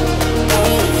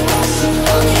 Hey, what you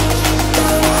want it?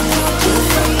 Don't act like you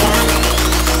forgot.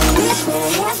 Bitch,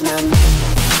 better have my money.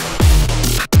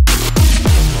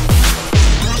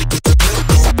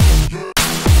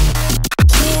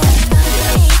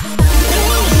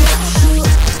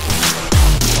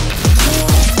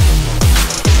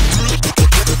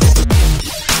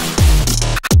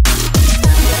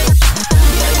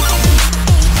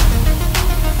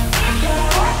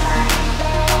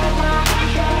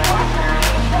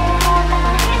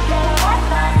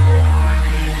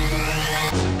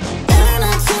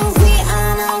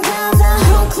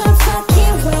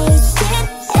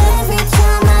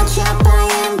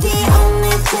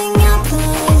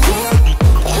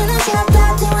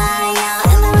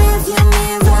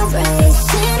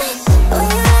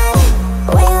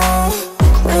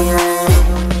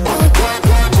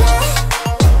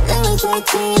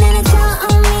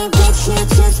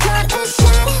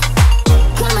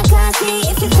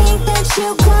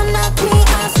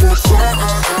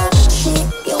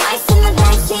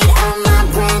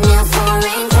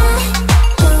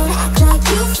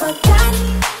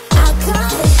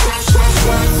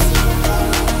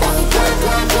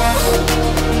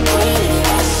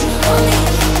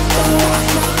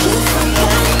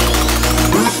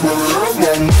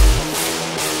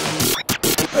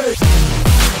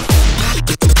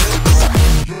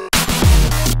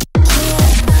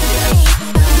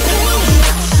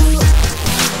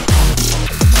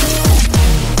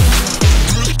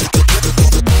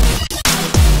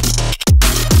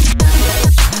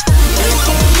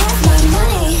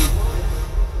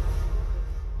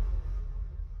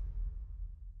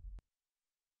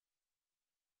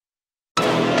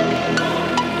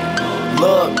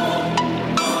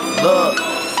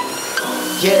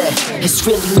 Yeah, it's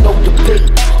really no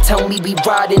debate. Tell me we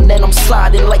riding, then I'm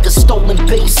sliding like a stolen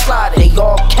bass slide. They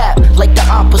all cap, like the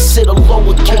opposite of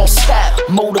lowercase cap.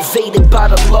 Motivated by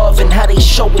the love and how they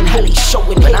showing.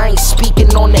 But I ain't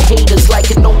speaking on the haters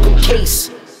like an open case.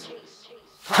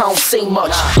 I don't say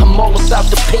much, I'm all about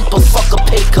the paper, fuck a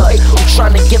pay cut. I'm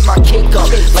trying to get my cake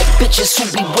up, like bitches who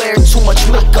be wearing too much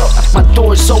makeup. My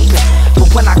door's open,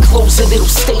 but when I close it, it'll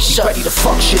stay shut. Ready to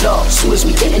fuck shit up, soon as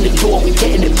we get in the door, we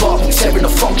getting it bumped. Tearing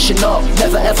the function up,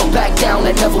 never ever back down,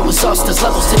 that never was us. There's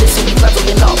levels to this and we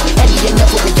leveling up. Any and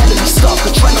never, we enemy stuck,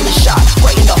 adrenaline shot,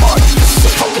 right in the heart. This is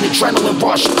a fucking adrenaline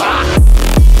rush.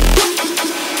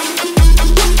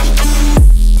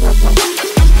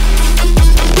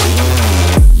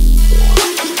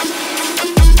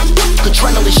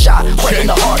 Adrenaline shot, right in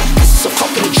the heart. This is a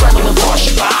fucking adrenaline rush.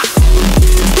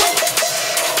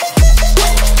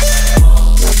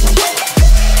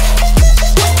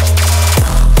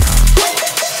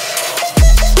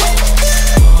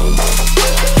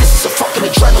 This is a fucking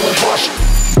adrenaline rush.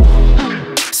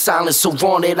 Silence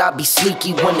around it, I be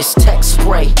sneaky when it's tech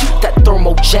spray. That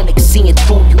thermogenic seeing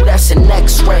through you, that's an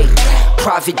x-ray.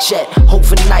 Private jet,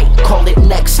 overnight, call it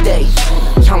next day.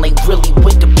 Y'all ain't really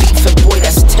with the beef, and boy,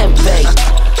 that's tempeh.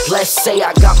 Let's say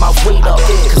I got my weight up,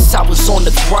 cause I was on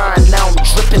the grind, now I'm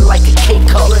dripping like a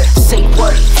K-cup. Say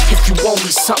what? If you owe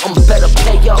me something, better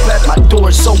pay up. My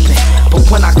door's open, but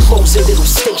when I close it, it'll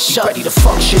stay shut. Ready to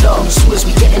fuck shit up, soon as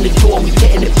we get in the door, we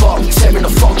getting it bumped. Tearing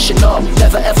the function up,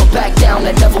 never ever back down,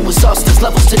 that never was us. There's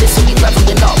levels to this and we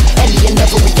leveling up. Any and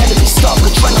never, we enemy stuck.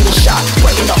 Adrenaline shot,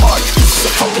 right in the heart. This is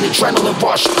a fucking adrenaline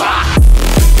rush.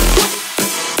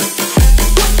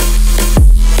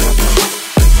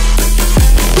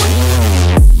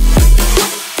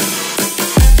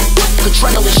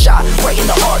 Adrenaline shot, right in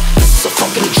the heart. This is a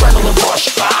fucking adrenaline rush.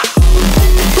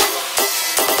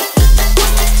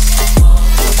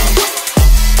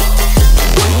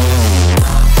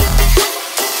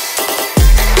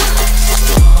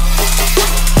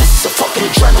 This is a fucking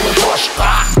adrenaline rush.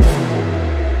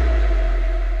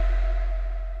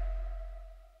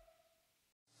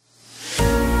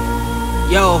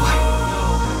 Yo,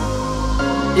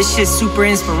 this shit's super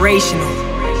inspirational.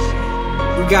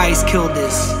 You guys killed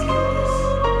this.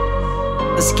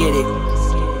 Let's get it.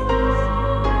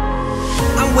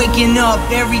 I'm waking up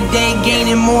every day,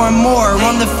 gaining more and more.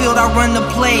 On the field, I run the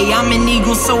play. I'm an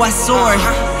eagle, so I soar.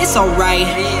 It's alright,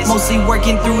 mostly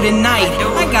working through the night.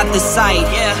 I got the sight.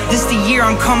 This the year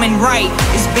I'm coming right.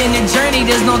 It's been a journey,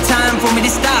 there's no time for me to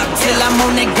stop till I'm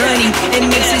on that gurney. It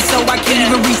makes it so I can't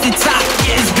even reach the top.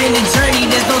 It's been a journey,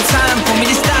 there's no time for me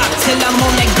to stop till I'm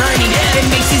on that gurney. It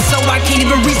makes it so I can't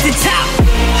even reach the top.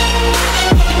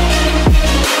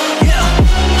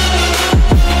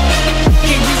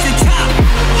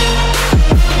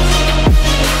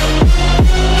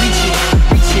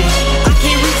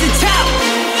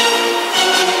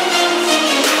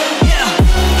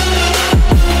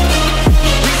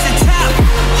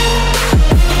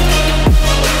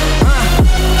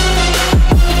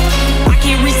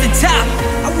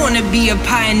 Be a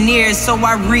pioneer, so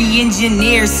I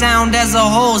re-engineer sound as a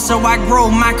whole, so I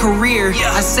grow my career.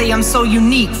 I say I'm so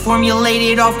unique,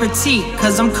 formulated off critique,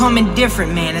 cause I'm coming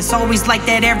different, man. It's always like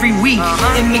that every week.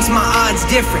 It makes my odds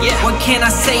different. What can I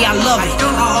say? I love it.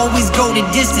 I always go the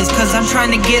distance, cause I'm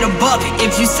trying to get above it.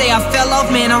 If you say I fell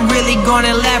off, man, I'm really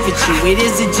gonna laugh at you. It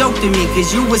is a joke to me,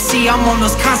 cause you will see I'm on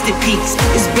those constant peaks.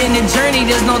 It's been a journey,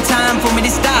 there's no time for me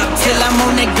to stop till I'm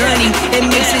on that gurney. It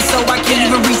makes it so I can't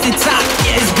even reach the top.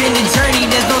 It's been a journey,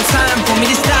 there's no time for me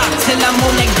to stop till I'm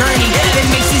on that gurney. That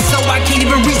makes it so I can't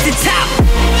even reach the top.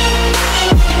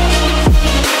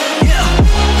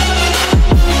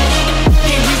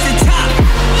 Can't reach the top.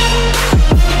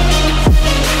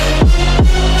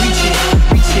 Reach it,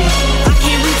 I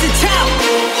can't reach the top.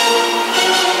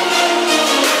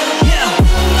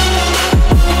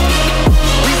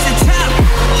 Reach the top.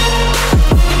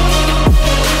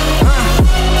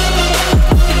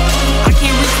 I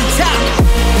can't reach the top.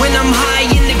 When I'm high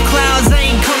in the clouds, I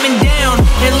ain't coming down.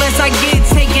 Unless I get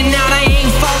taken out, I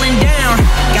ain't falling down.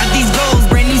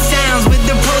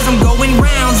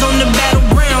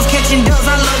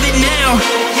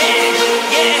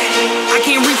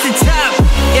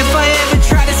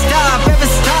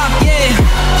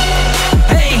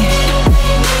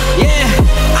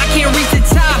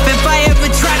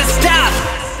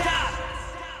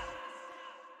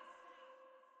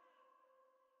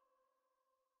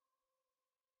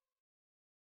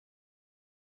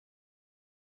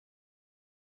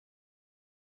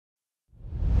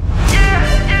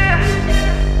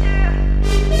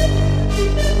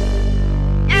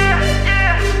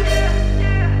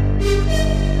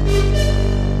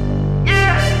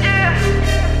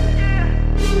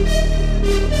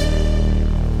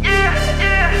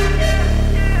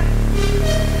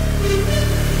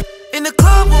 in the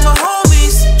club with my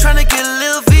homies, tryna get a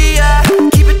little VI.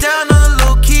 Keep it down on the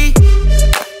low key.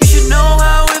 You should know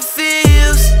how it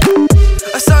feels.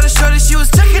 I saw the shorty, she was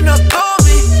checking up on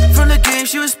me. From the game,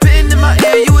 she was spitting in my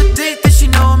ear. You would think that she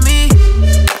know me.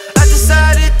 I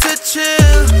decided to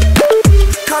chill.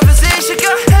 Conversation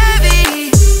got heavy.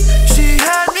 She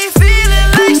had me feeling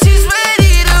like she's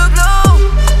ready to blow.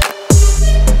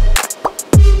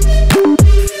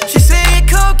 She said,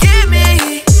 come get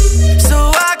me. So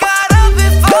I got up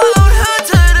and followed her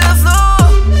to the floor.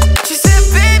 She said,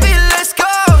 baby, let's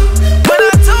go. When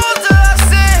I told her, I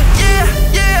said, yeah,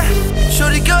 yeah.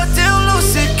 Shorty got down low,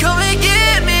 said, come and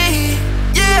get me.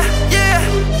 Yeah, yeah.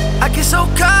 I get so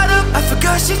caught up, I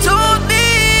forgot she told me.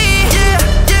 Yeah,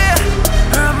 yeah.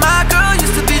 Her and my girl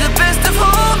used to be the best of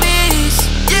homies.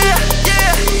 Yeah,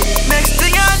 yeah. Next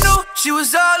thing I knew, she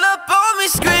was all up on me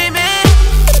screaming.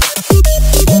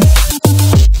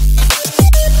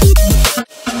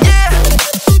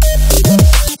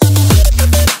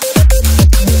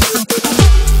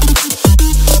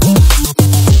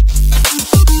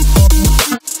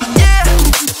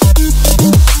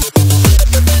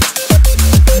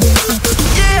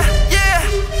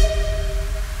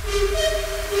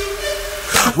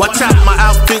 Watch out, my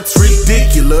outfit's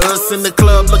ridiculous. In the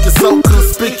club looking so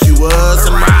conspicuous.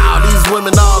 And wow, these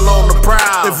women all on the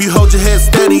prowl. If you hold your head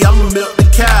steady, I'ma milk the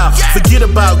cow. Forget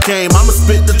about game, I'ma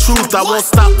spit the truth. I won't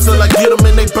stop till I get them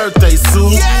in their birthday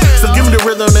suit. So give me the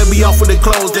rhythm and be off with their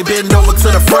clothes. They bend over to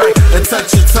the front and touch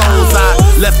your toes. I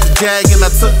left the jag and I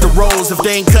took the rolls. If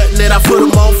they ain't cutting it, I put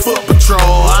them on foot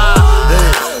patrol.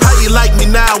 How you like me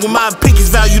now when my pinky's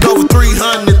valued over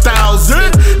 300,000?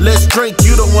 Let's drink,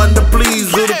 you the one to please.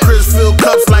 Ludacris fill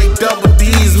cups like double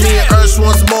D's. Me and Ursh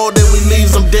once more, then we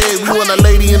leave them dead. We want a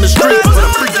lady in the street with a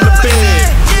freak in the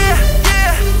bed. Yeah,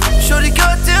 yeah. Shorty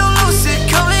got down low, said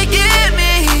come and get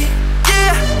me.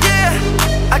 Yeah,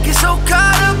 yeah. I get so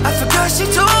caught up, I forgot she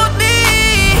told me.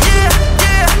 Yeah,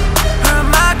 yeah. Her and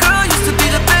my girl used to be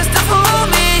the best of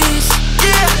homies.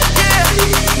 Yeah, yeah.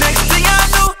 Next thing I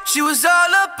knew, she was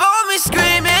all up on me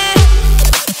screaming.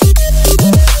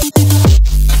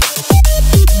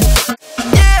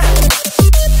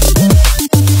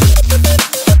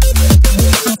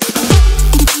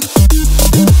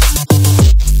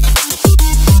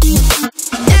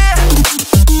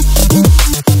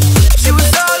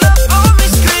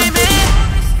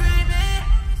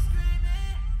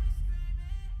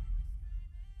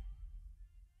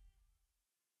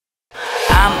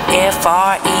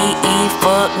 F-R-E-E,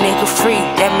 fuck nigga free.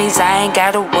 That means I ain't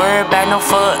gotta worry about no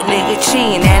fuck nigga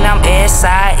cheating. And I'm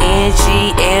S-I-N-G-L-E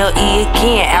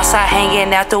again. Outside hanging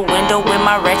out the window with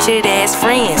my wretched ass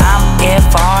friends. I'm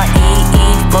F-R-E-E,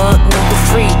 fuck nigga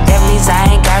free. That means I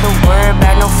ain't gotta worry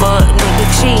about no fuck nigga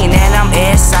cheating. And I'm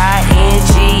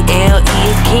S-I-N-G-L-E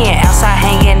again. Outside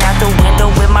hanging out the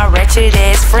window with my wretched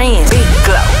ass friends. Big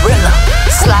gorilla,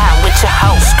 slide with your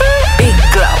hoes. Big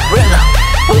gorilla,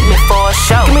 with me for a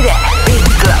show. Give me that big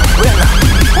gorilla,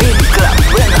 big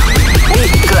gorilla,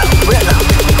 big gorilla.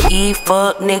 E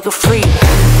fuck nigga free.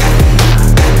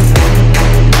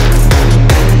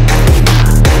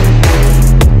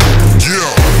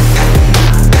 Yeah.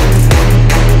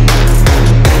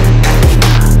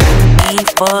 E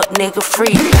fuck nigga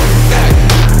free.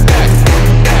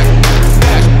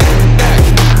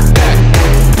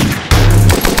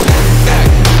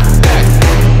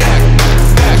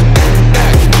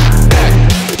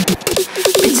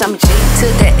 I'm G to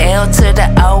the L to the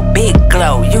O, big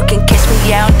glow. You can catch me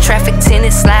out in traffic,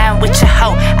 tennis, sliding with your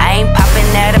hoe. I ain't popping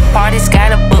out at parties,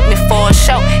 gotta book me for a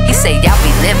show. He said, y'all be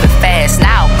living fast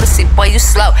now, pussy boy, you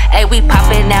slow. Hey, we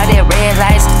popping out at red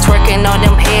lights, twerking on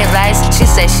them headlights. She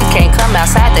said she can't come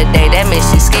outside today, that means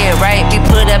she scared, right? We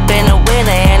put up in the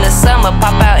winter and the summer,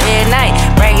 pop out every night.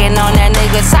 Bragging on that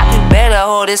nigga top, you better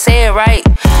hold his head right.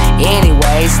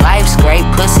 Anyways, life's great,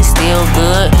 pussy still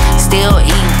good. Still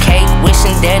eating cake,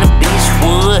 wishing that a bitch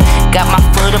would. Got my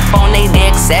foot up on they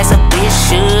necks as a bitch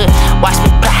should. Watch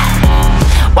me pop,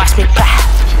 watch me pop.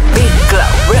 Big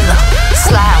gorilla,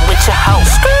 slide with your hoes.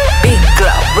 Big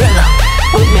gorilla,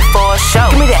 with me for a show.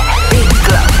 Give me that big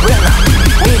gorilla,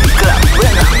 big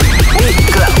gorilla, big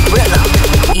gorilla.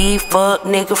 E fuck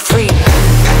nigga free.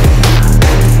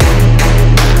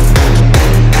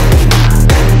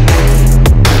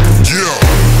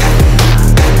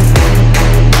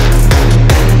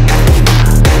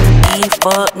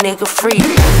 Fuck nigga free.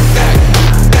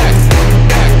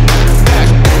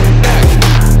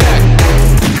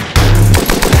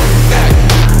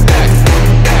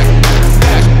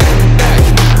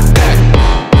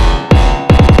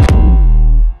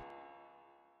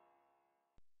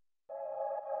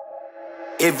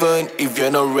 Even if you're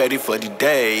not ready for the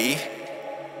day,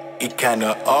 it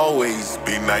cannot always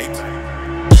be night.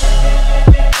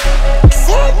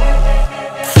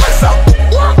 Flex out the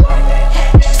work.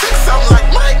 Sing something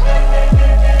like Mike.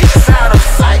 It's out of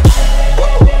sight.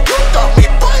 You got me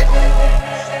bite.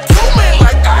 2 men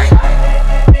like I.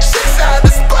 6 out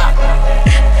the spot.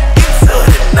 Into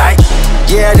the night.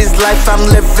 Yeah, this life I'm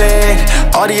living.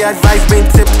 All the advice been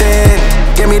tipped in.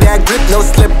 Give me that grip, no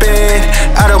slipping.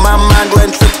 Out of my mind when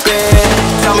tripping.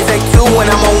 Tell me take 2 when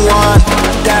I'm on 1.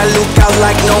 That look out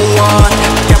like no one.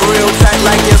 Get real tight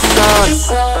like your son.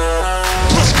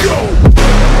 Let's go.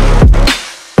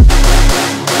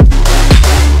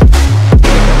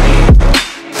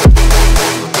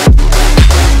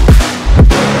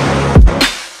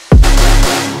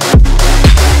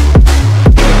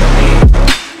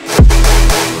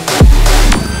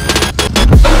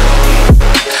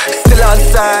 Still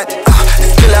outside,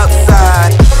 still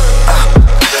outside,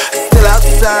 still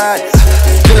outside,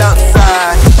 still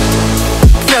outside.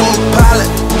 Tell me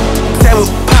pilot,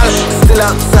 still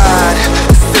outside,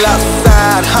 still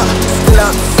outside, still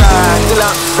outside, still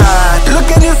outside. Look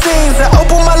at these scenes, I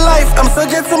open my life, I'm so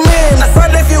gentleman. I saw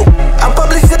the view, I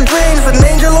publish the dreams, an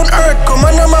angel on earth, come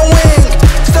under my wing.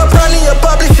 Stop running your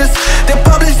publishers, they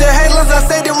publish their headlines, I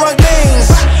say the wrong things.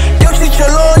 You treat your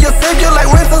law, you save you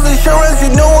like rentals insurance, you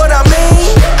know what I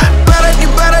mean?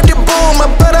 Bada the boom, my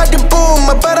bada the boom,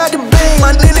 my bada the bing.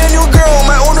 I need a new girl,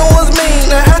 my owner was mean.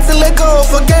 I had to let go,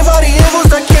 forgave all the evils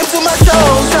that came to my show.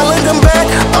 Challenge them back,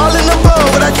 all in the bow.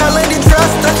 But I challenge the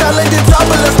trust, I challenge the top.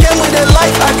 But let's get with their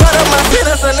life. I got up my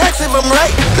fitness and ask if I'm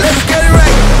right. Let's get it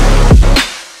right.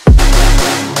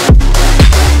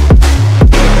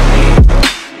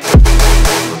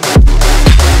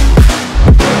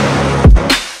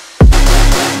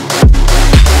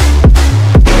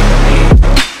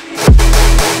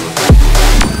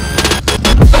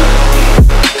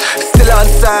 Still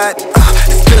outside,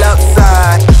 still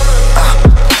outside,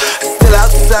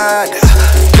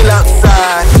 still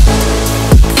outside.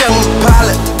 Tell me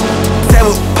pilot,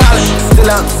 still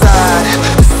outside,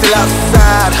 still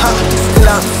outside, still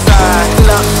outside,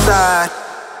 still outside.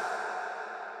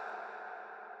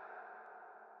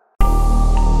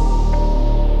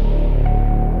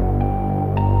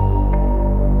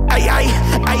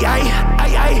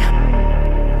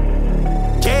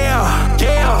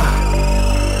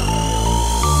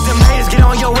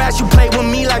 You play with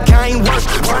me like I ain't worth.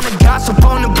 Tryna gossip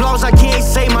on the blogs like he ain't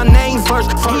say my name first.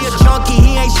 He a junkie,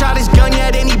 he ain't shot his gun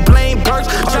yet and he blame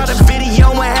Burks. Shot a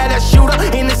video and had that shooter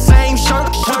in the same shirt.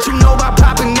 What you know about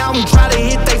popping out and try to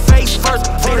hit they face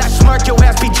first. Say that smirk, your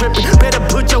ass be tripping, better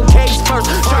put your case first.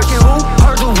 Shocking who?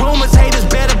 Heard the rumors, haters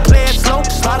better play it slow.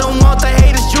 I don't want the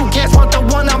haters, you cats want the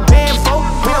one I'm paying for.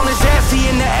 Put on his ass, he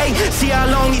in the A, see how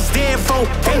long he stand for.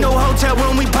 Ain't no hotel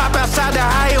room, we pop outside the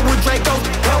higher with Draco.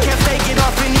 Hellcats take it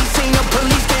off and he seen the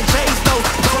police can't chase those.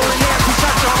 Rolling ass, we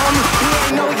shot your homie, he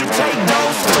ain't know you take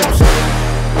those.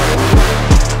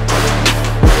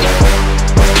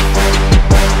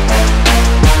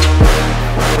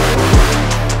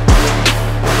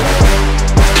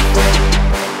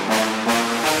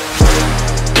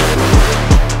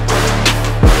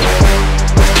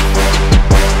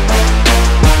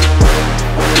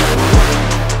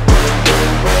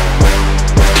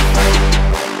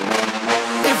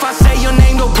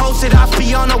 I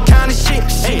be on no kind of shit.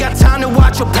 Ain't got time to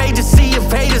watch your page to see if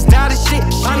haters die to shit.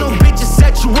 I know bitches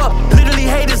set you up, literally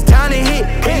haters down to hit.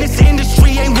 In this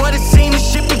industry ain't what it seems, this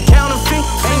shit be counterfeit.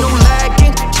 Ain't no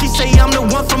lagging, she say I'm the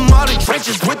one from all the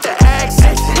trenches with the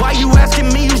accent. Why you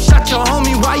asking me, you shot your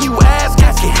homie, why you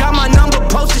asking? Got my number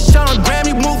posted, shot on gram,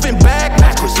 you moving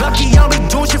backwards. Lucky I don't be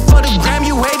doing shit for the gram,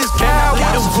 you haters cow.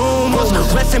 The rumors,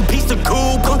 rest in peace to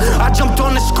Google. I jumped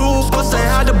on the school bus and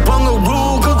had to bung a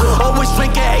Ruger. Always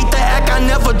drinking, hate the act, I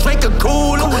never drink a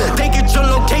cooler. They get your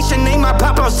location, they might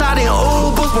pop outside in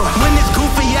Ubers. When this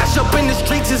goofy ass up in the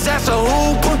streets, his ass a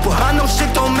hooper. I know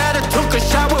shit don't matter, took a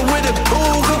shower with a